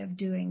one way of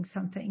doing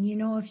something.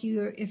 If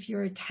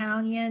you're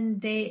Italian,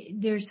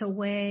 there's a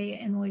way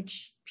in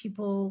which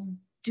people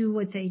do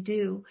what they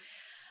do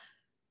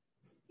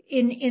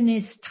in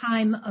this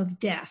time of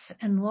death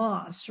and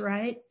loss,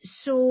 right?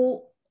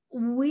 So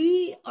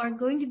we are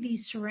going to be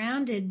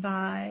surrounded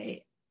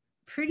by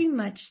pretty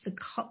much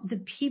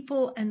the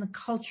people and the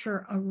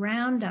culture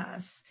around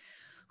us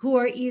who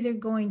are either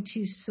going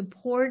to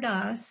support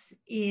us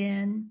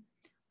in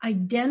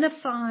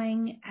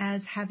identifying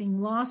as having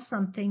lost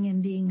something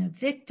and being a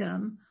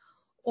victim,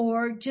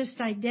 or just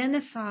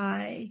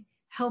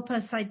help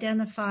us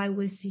identify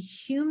with the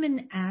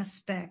human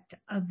aspect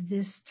of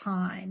this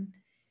time,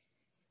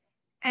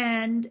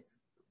 and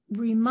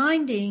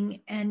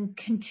reminding and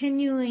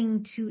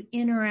continuing to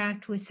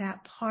interact with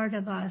that part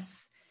of us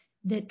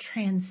that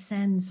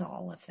transcends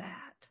all of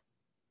that.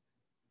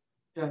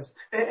 Yes,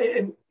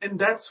 and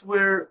that's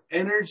where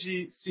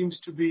energy seems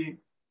to be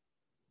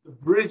the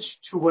bridge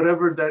to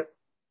whatever that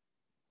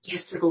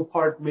mystical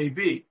part may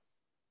be.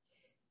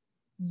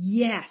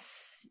 Yes.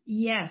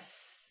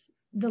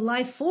 The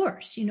life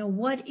force,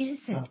 what is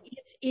it?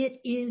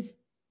 It is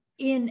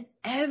in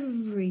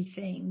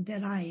everything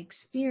that I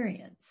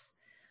experience.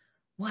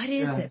 What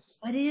is it?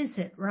 What is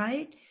it,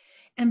 right?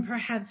 And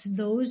perhaps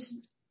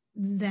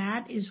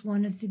that is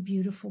one of the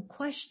beautiful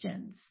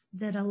questions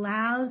that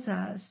allows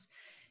us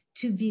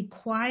to be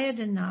quiet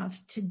enough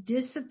to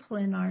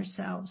discipline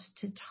ourselves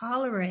to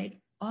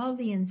tolerate all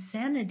the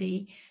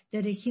insanity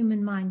that a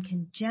human mind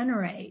can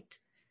generate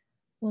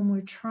when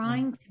we're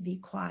trying to be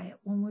quiet,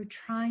 when we're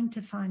trying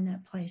to find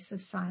that place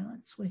of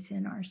silence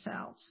within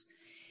ourselves.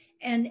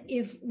 And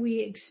if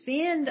we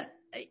expand,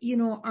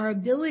 our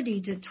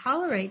ability to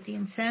tolerate the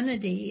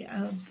insanity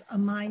of a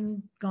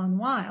mind gone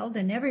wild,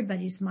 and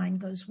everybody's mind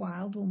goes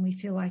wild when we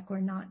feel like we're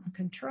not in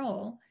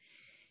control,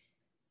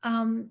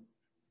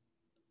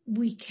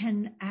 we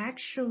can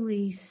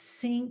actually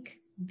sink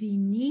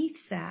beneath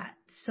that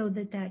so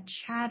that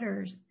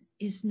chatter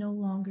is no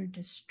longer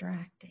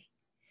distracting.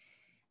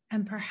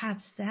 And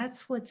perhaps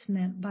that's what's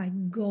meant by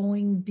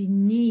going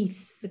beneath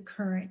the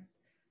current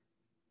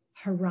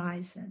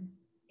horizon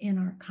in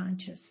our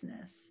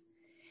consciousness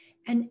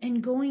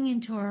and going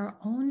into our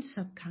own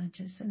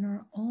subconscious and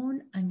our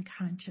own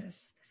unconscious,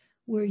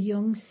 where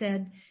Jung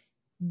said,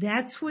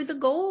 that's where the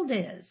gold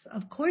is.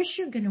 Of course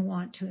you're going to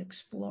want to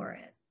explore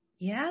it.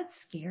 Yeah, it's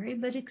scary,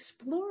 but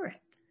explore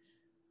it.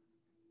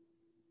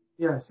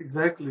 Yes,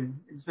 exactly.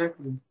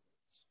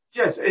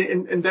 Yes,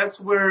 and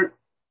that's where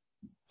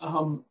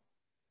the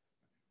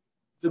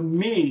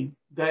me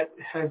that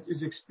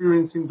is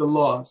experiencing the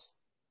loss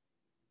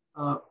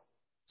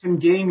can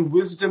gain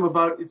wisdom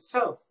about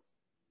itself.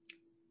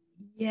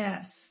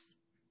 Yes.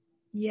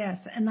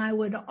 And I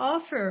would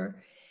offer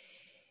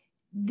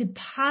the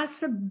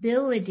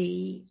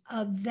possibility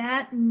of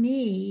that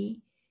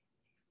me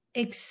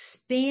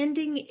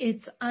expanding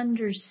its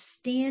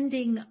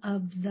understanding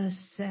of the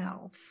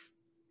self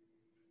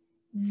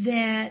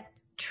that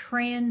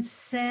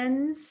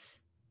transcends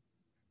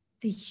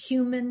the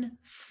human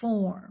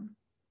form,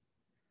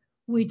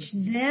 which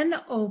then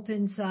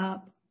opens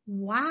up,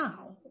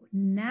 wow,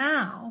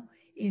 now,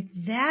 if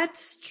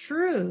that's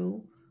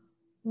true,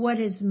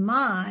 what is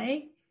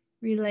my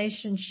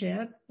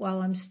relationship while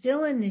I'm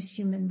still in this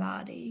human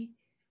body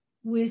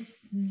with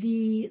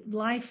the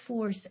life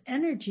force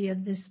energy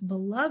of this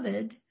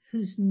beloved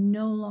who's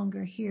no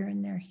longer here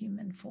in their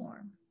human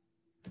form?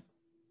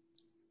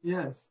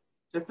 Yes,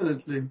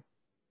 definitely.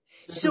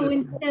 So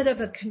instead of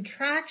a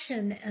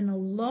contraction and a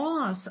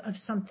loss of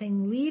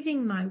something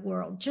leaving my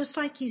world, just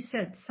like you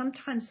said,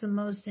 sometimes the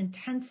most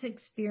intense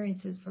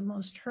experiences, the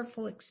most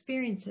hurtful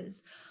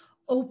experiences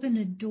open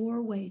a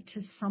doorway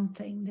to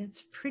something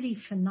that's pretty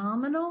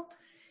phenomenal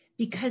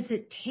because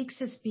it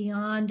takes us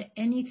beyond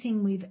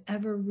anything we've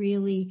ever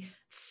really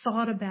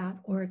thought about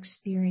or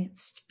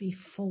experienced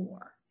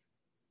before.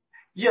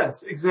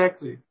 Yes,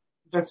 exactly.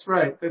 That's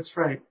right.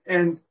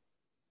 And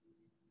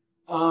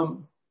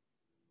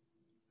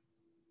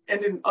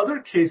in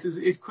other cases,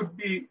 it could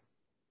be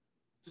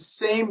the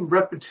same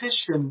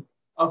repetition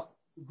of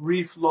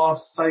grief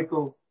loss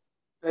cycle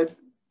that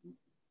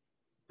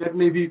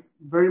may be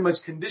very much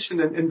conditioned,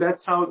 and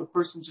that's how the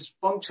person just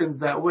functions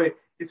that way.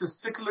 It's a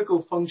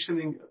cyclical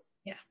functioning.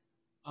 Yeah.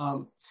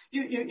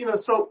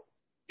 So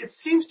it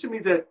seems to me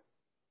that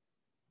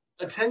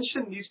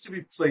attention needs to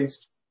be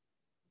placed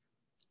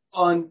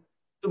on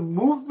the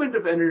movement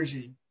of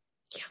energy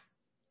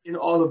in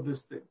all of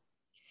this thing.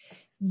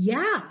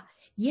 Yeah.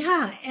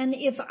 And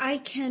if I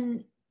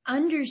can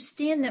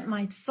understand that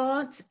my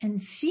thoughts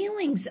and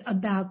feelings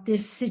about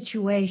this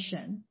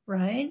situation,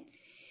 right,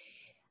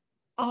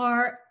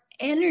 are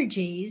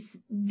energies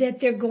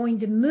that they're going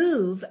to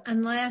move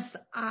unless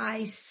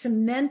I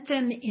cement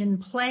them in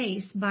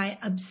place by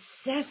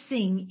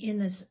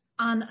obsessing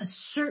on a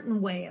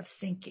certain way of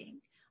thinking,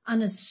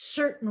 on a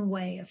certain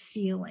way of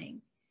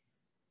feeling,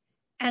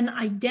 and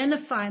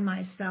identify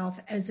myself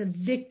as a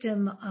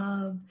victim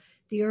of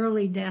the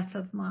early death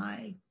of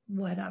my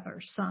whatever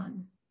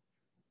son,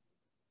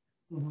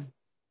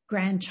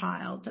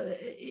 grandchild,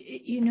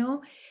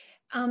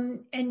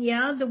 and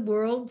yeah, the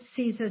world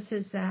sees us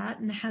as that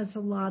and has a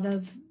lot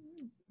of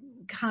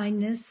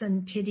kindness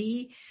and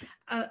pity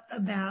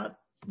about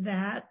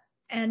that.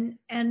 And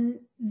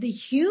the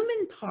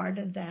human part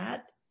of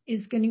that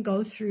is going to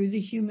go through the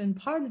human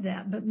part of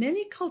that. But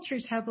many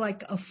cultures have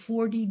like a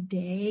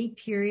 40-day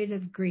period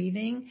of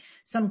grieving.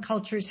 Some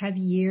cultures have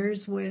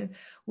years where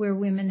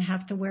women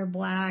have to wear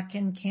black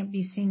and can't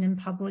be seen in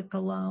public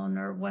alone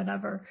or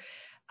whatever.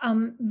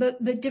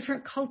 But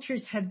different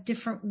cultures have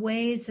different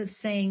ways of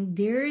saying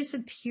there is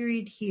a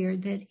period here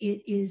that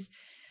it is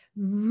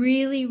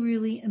really,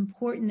 really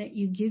important that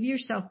you give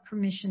yourself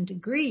permission to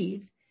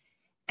grieve.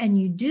 And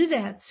you do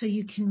that so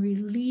you can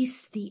release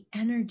the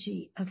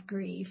energy of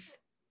grief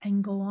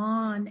and go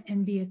on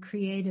and be a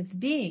creative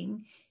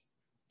being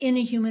in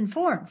a human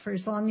form for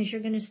as long as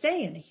you're going to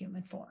stay in a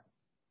human form.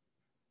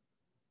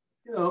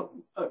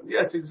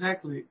 Yes,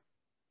 exactly.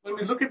 When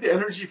we look at the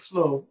energy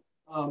flow,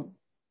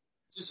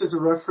 just as a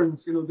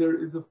reference, there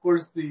is, of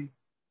course, the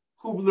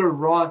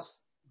Kubler-Ross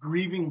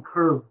grieving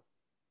curve.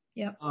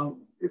 Yeah.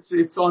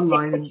 It's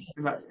online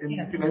and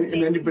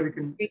anybody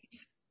can.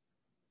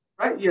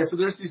 Right? Yeah. So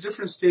there's these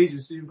different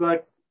stages. So you've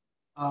got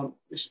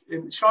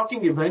in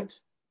shocking event,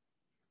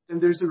 then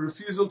there's a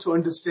refusal to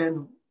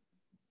understand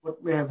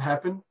what may have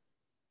happened,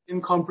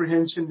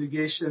 incomprehension,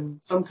 negation,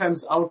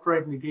 sometimes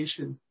outright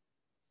negation.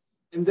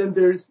 And then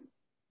there's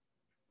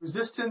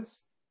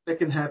resistance that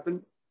can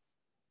happen.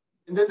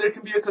 And then there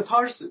can be a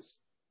catharsis,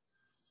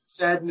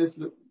 sadness,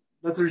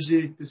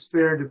 lethargy,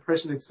 despair,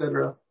 depression,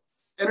 etc.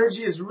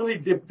 Energy is really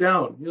dipped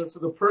down. So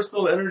the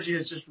personal energy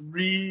has just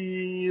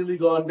really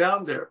gone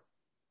down there.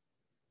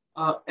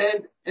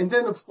 And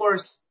then, of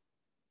course,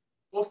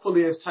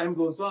 hopefully as time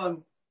goes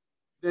on,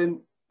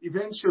 then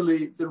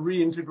eventually the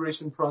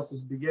reintegration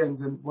process begins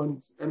and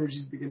one's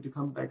energies begin to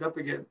come back up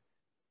again.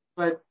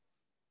 But,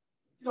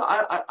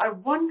 I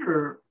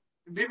wonder,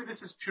 maybe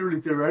this is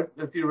purely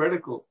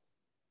theoretical,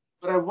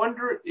 but I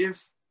wonder if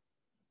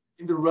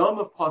in the realm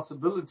of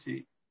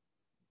possibility,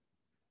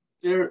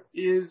 there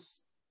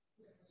is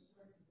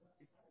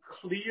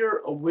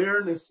clear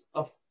awareness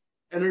of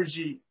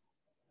energy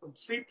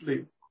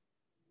completely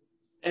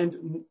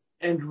and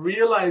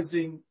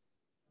realizing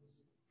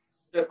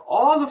that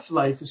all of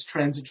life is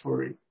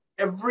transitory.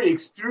 Every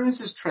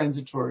experience is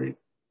transitory.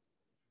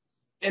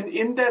 And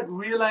in that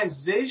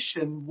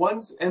realization,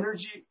 one's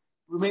energy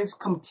remains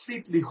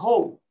completely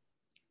whole,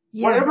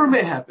 whatever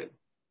may happen.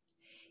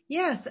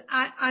 Yes,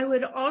 I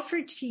would offer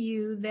to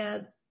you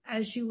that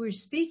as you were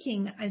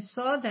speaking, I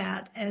saw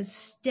that as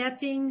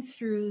stepping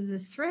through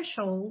the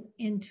threshold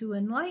into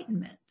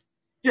enlightenment.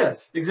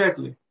 Yes,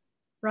 exactly.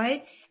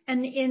 Right?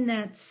 And in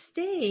that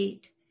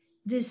state,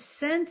 this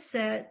sense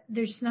that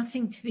there's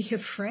nothing to be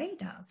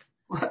afraid of.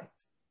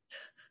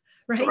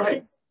 Right.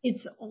 Right?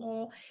 It's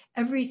all,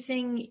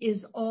 everything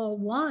is all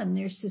one.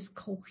 There's this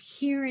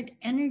coherent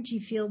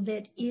energy field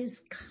that is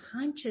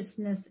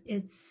consciousness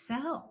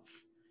itself,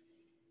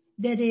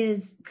 that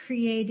is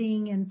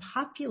creating and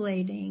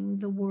populating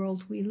the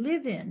world we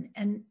live in,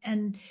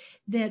 and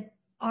that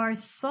our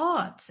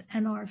thoughts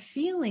and our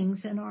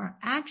feelings and our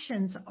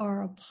actions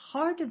are a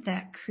part of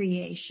that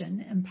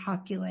creation and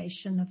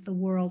population of the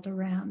world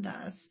around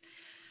us.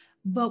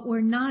 But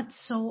we're not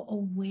so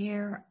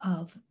aware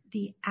of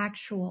the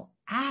actual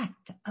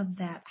act of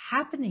that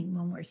happening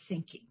when we're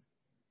thinking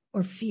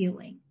or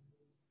feeling.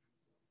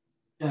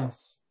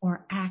 Yes.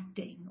 Or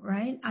acting,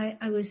 right?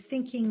 I was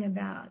thinking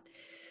about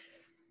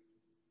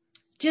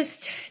just,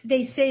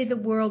 they say the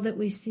world that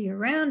we see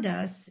around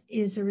us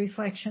is a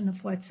reflection of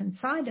what's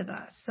inside of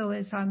us. So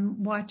as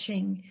I'm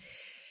watching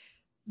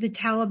the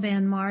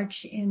Taliban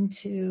march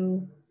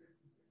into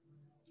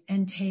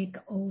and take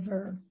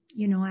over,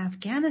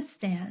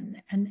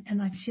 Afghanistan,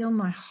 and I feel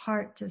my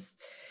heart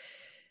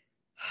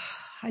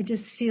I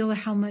just feel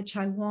how much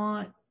I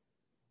want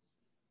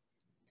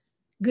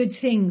good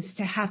things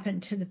to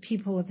happen to the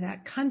people of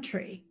that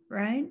country,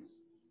 right?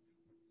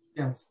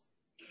 Yes.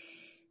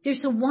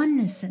 There's a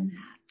oneness in that.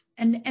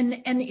 And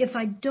if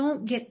I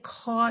don't get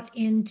caught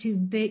into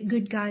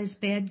good guys,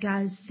 bad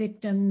guys,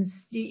 victims,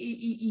 do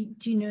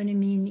you know what I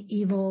mean?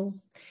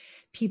 Evil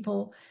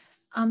people.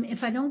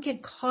 If I don't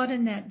get caught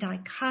in that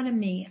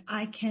dichotomy,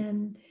 I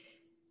can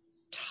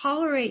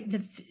tolerate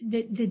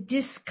the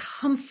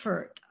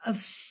discomfort of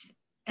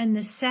and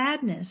the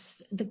sadness,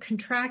 the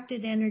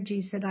contracted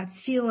energies that I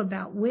feel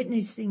about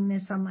witnessing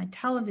this on my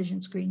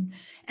television screen,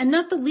 and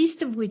not the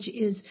least of which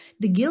is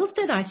the guilt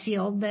that I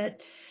feel that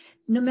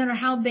no matter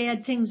how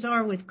bad things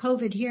are with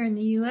COVID here in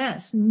the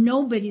U.S.,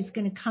 nobody's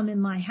going to come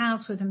in my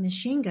house with a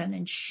machine gun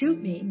and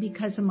shoot me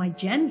because of my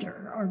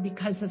gender or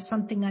because of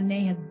something I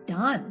may have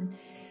done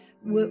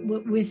with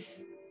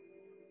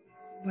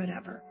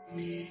whatever.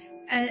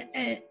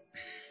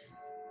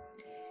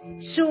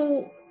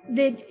 So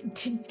that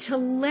to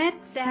let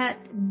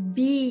that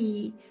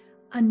be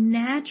a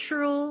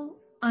natural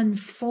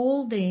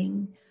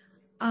unfolding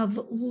of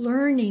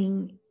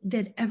learning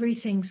that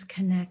everything's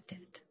connected.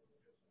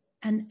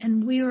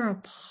 And we are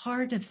a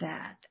part of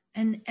that.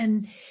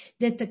 And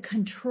that the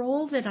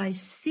control that I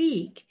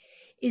seek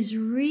is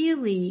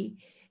really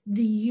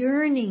the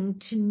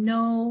yearning to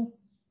know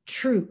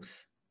truth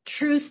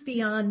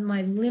beyond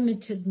my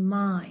limited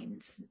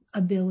mind's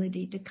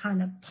ability to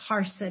kind of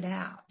parse it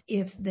out,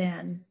 if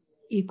then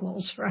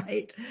equals,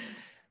 right?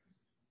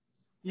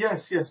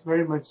 Yes,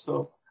 very much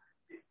so.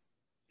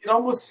 It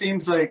almost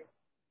seems like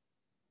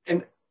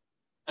an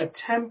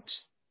attempt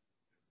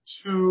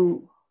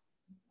to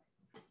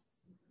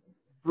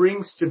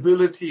bring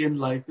stability in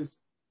life is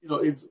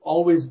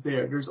always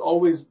there. There's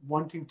always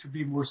wanting to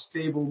be more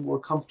stable, more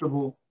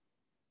comfortable.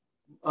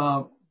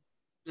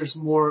 There's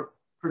more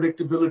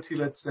predictability,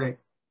 let's say.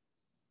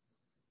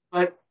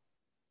 But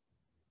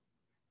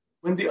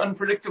when the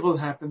unpredictable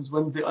happens,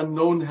 when the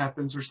unknown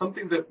happens, or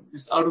something that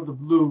is out of the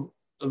blue,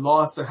 a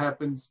loss that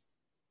happens,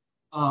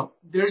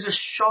 there's a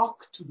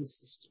shock to the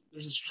system.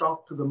 There's a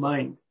shock to the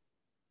mind.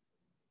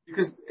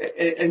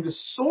 And the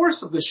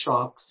source of the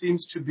shock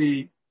seems to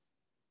be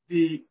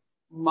the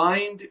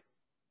mind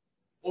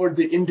or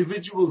the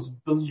individual's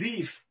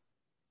belief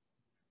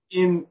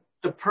in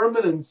the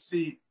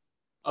permanency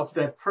of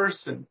that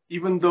person,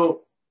 even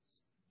though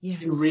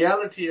in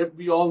reality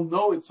we all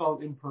know it's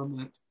all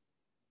impermanent.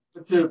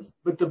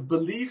 But the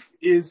belief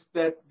is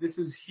that this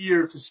is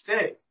here to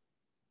stay.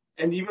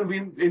 And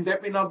and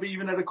that may not be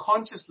even at a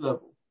conscious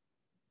level.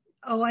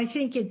 Oh, I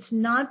think it's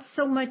not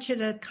so much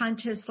at a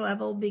conscious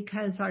level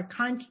because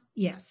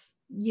yes,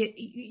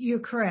 you're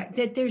correct.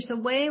 That there's a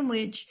way in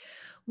which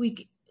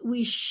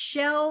we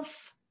shelf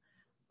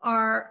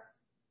our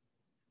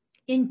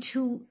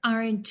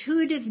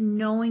intuitive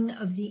knowing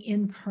of the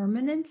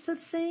impermanence of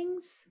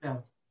things. Yeah.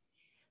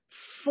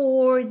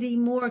 For the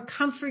more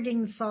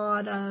comforting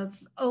thought of,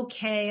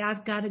 okay,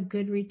 I've got a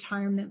good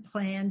retirement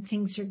plan.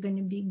 Things are going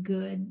to be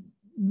good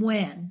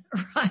when,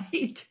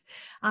 right?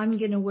 I'm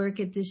going to work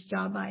at this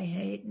job I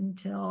hate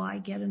until I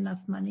get enough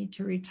money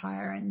to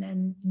retire,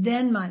 and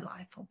then my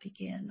life will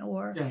begin.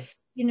 Or, yes.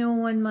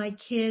 When my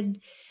kid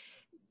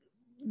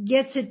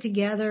gets it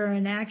together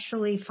and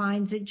actually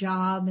finds a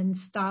job and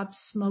stops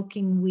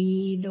smoking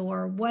weed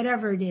or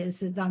whatever it is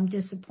that I'm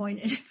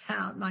disappointed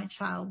about my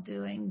child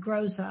doing,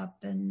 grows up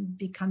and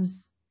becomes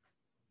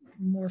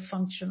more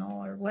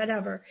functional or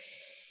whatever,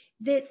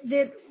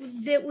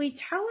 that we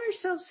tell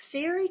ourselves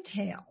fairy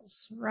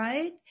tales,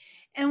 right?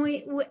 And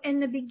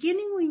in the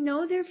beginning, we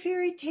know they're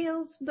fairy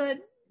tales, but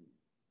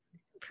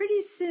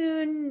pretty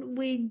soon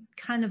we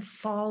kind of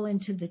fall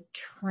into the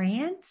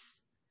trance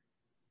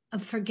of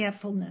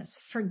forgetfulness,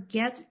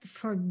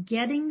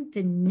 forgetting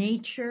the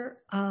nature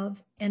of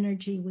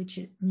energy, which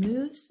it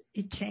moves,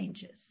 it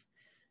changes.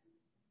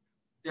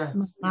 Yes.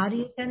 My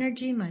body is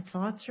energy, my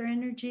thoughts are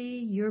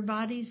energy, your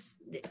body's,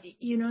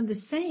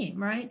 the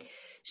same, right?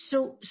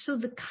 So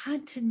the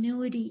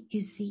continuity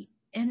is the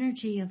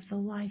energy of the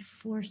life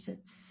force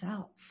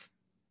itself.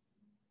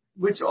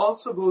 Which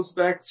also goes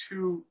back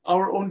to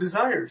our own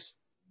desires.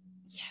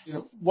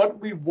 Yes. What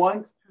we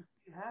want to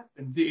see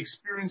happen, the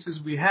experiences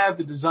we have,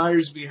 the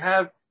desires we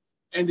have,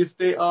 and if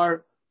they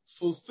are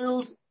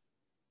fulfilled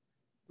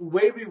the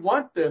way we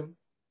want them,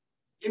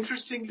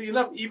 interestingly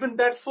enough, even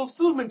that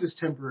fulfillment is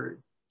temporary.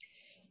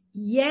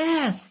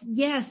 Yes.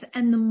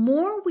 And the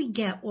more we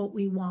get what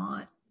we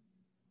want,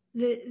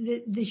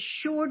 the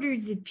shorter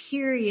the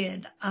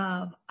period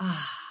of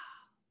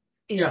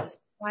is, yes.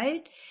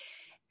 right?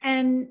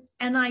 And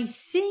I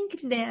think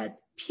that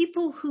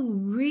people who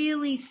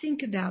really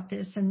think about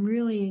this and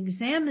really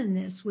examine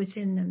this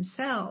within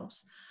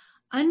themselves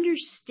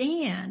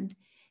understand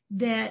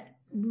that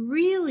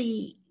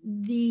really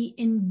the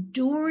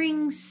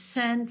enduring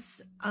sense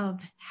of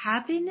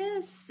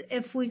happiness,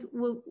 if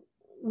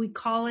we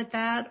call it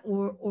that,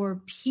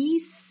 or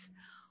peace,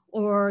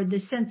 or the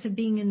sense of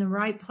being in the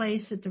right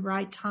place at the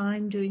right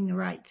time, doing the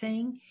right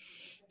thing,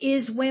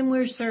 is when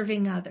we're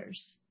serving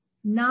others,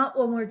 not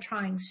when we're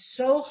trying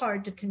so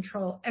hard to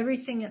control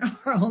everything in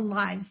our own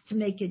lives to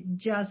make it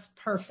just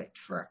perfect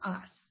for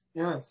us.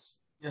 Yes,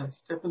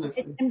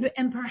 definitely.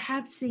 And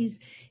perhaps these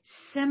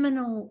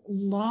seminal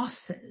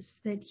losses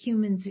that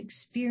humans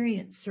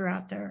experience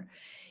throughout their,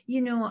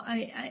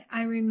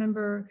 I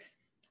remember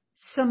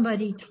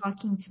somebody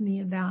talking to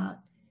me about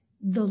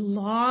the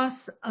loss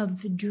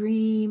of the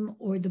dream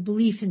or the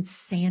belief in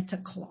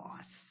Santa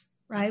Claus,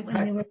 right?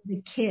 When they were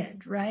the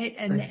kid, right?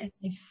 And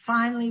they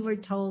finally were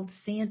told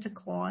Santa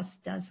Claus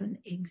doesn't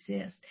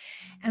exist.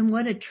 And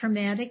what a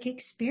traumatic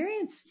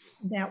experience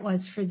that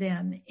was for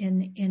them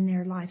in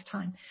their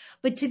lifetime.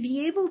 But to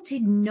be able to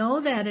know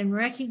that and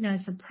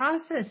recognize the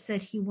process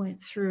that he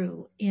went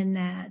through in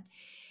that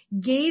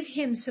gave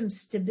him some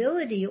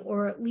stability,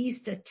 or at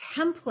least a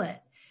template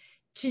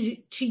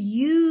to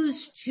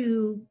use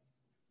to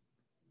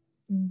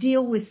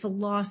deal with the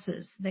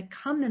losses that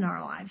come in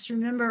our lives.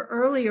 Remember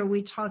earlier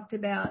we talked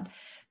about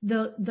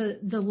the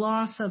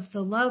loss of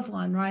the loved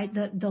one, right?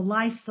 The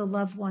life the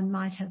loved one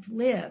might have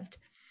lived.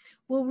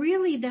 Well,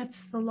 really that's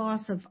the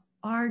loss of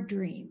our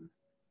dream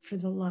for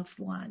the loved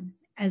one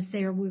as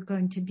we're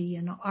going to be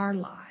in our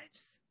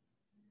lives.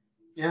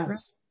 Yes. Right?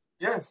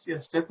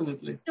 Yes,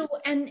 definitely. So,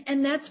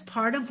 and that's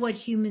part of what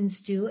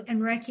humans do,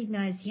 and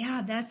recognize,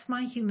 that's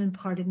my human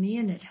part of me,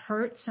 and it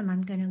hurts, and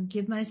I'm going to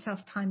give myself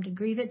time to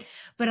grieve it,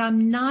 but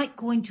I'm not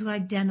going to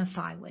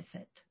identify with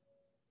it.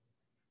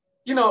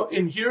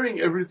 In hearing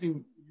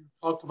everything you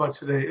talked about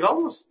today,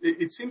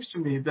 it seems to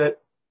me that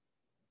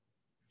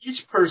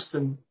each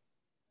person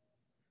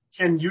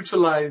can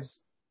utilize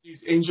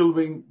these Angel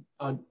Wing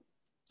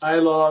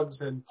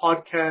dialogues and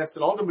podcasts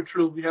and all the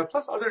material we have,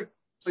 plus other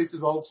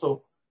places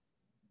also,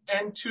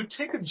 and to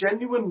take a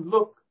genuine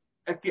look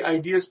at the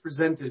ideas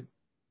presented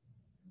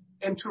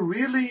and to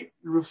really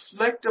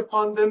reflect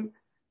upon them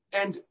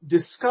and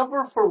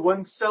discover for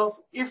oneself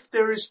if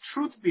there is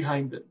truth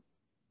behind them.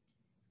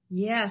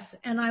 Yes,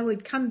 and I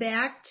would come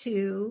back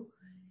to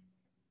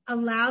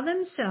allow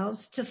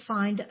themselves to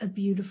find a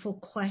beautiful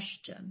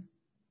question.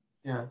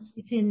 Yes.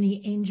 Within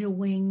the Angel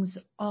Wings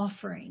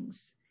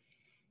offerings.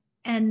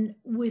 And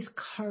with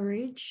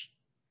courage,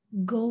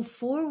 go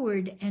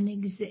forward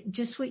and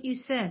just what you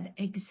said,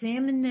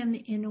 examine them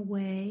in a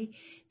way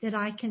that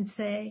I can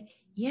say,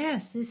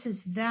 yes, this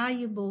is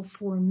valuable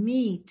for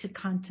me to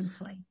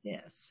contemplate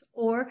this.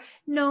 Or,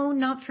 no,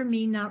 not for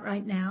me, not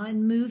right now,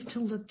 and move to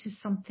look to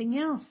something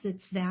else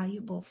that's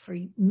valuable for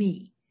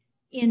me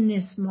in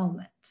this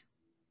moment.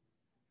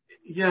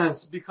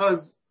 Yes,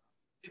 because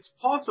it's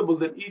possible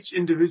that each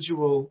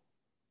individual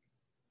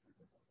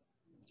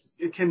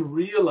it can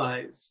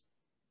realize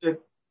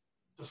that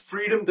the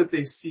freedom that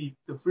they seek,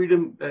 the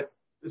freedom that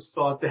is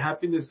sought, the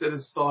happiness that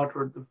is sought,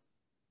 or the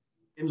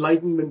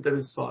enlightenment that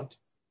is sought,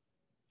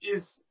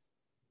 is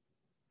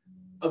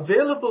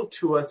available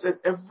to us at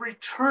every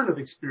turn of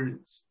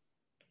experience.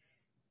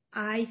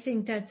 I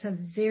think that's a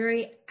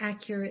very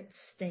accurate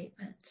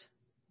statement.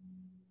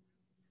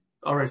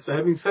 All right. So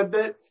having said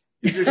that,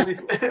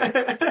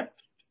 if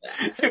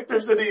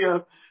there's any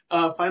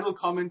final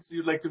comments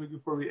you'd like to make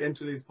before we end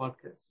today's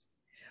podcast.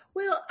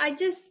 Well, I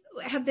just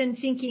have been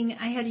thinking,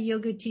 I had a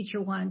yoga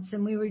teacher once,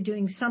 and we were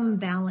doing some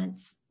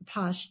balance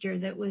posture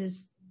that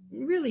was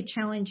really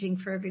challenging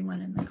for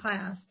everyone in the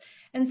class.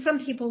 And some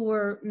people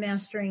were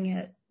mastering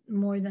it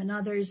more than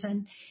others.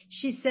 And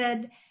she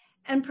said,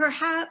 and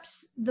perhaps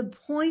the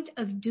point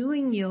of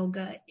doing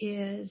yoga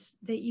is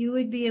that you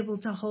would be able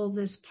to hold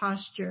this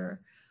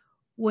posture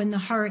when the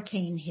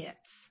hurricane hits.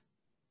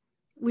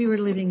 We were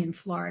living in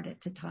Florida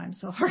at the time,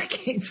 so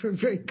hurricanes were a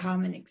very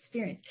common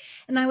experience.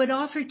 And I would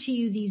offer to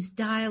you these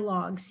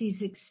dialogues,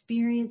 these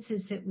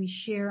experiences that we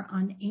share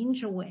on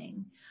Angel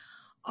Wing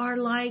are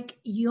like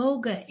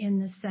yoga in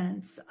the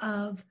sense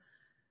of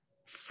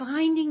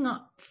finding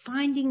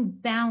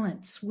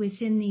balance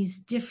within these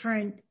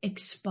different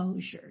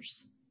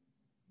exposures.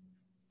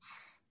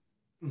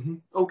 Mm-hmm.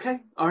 Okay.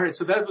 All right.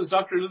 So that was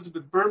Dr.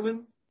 Elizabeth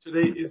Berman.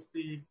 Today is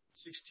the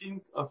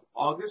 16th of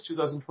August,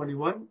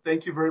 2021.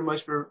 Thank you very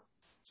much for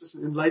just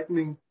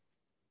enlightening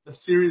a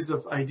series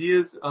of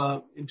ideas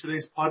in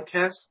today's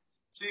podcast.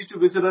 Please do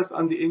visit us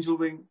on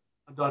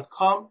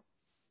theangelwing.com.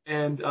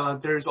 And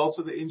there is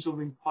also the Angel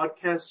Wing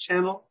podcast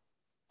channel.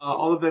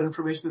 All of that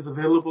information is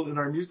available in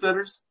our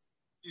newsletters.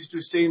 Please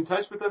do stay in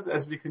touch with us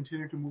as we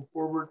continue to move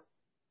forward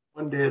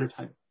one day at a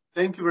time.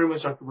 Thank you very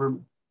much, Dr.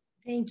 Berman.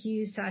 Thank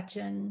you,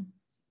 Sachin.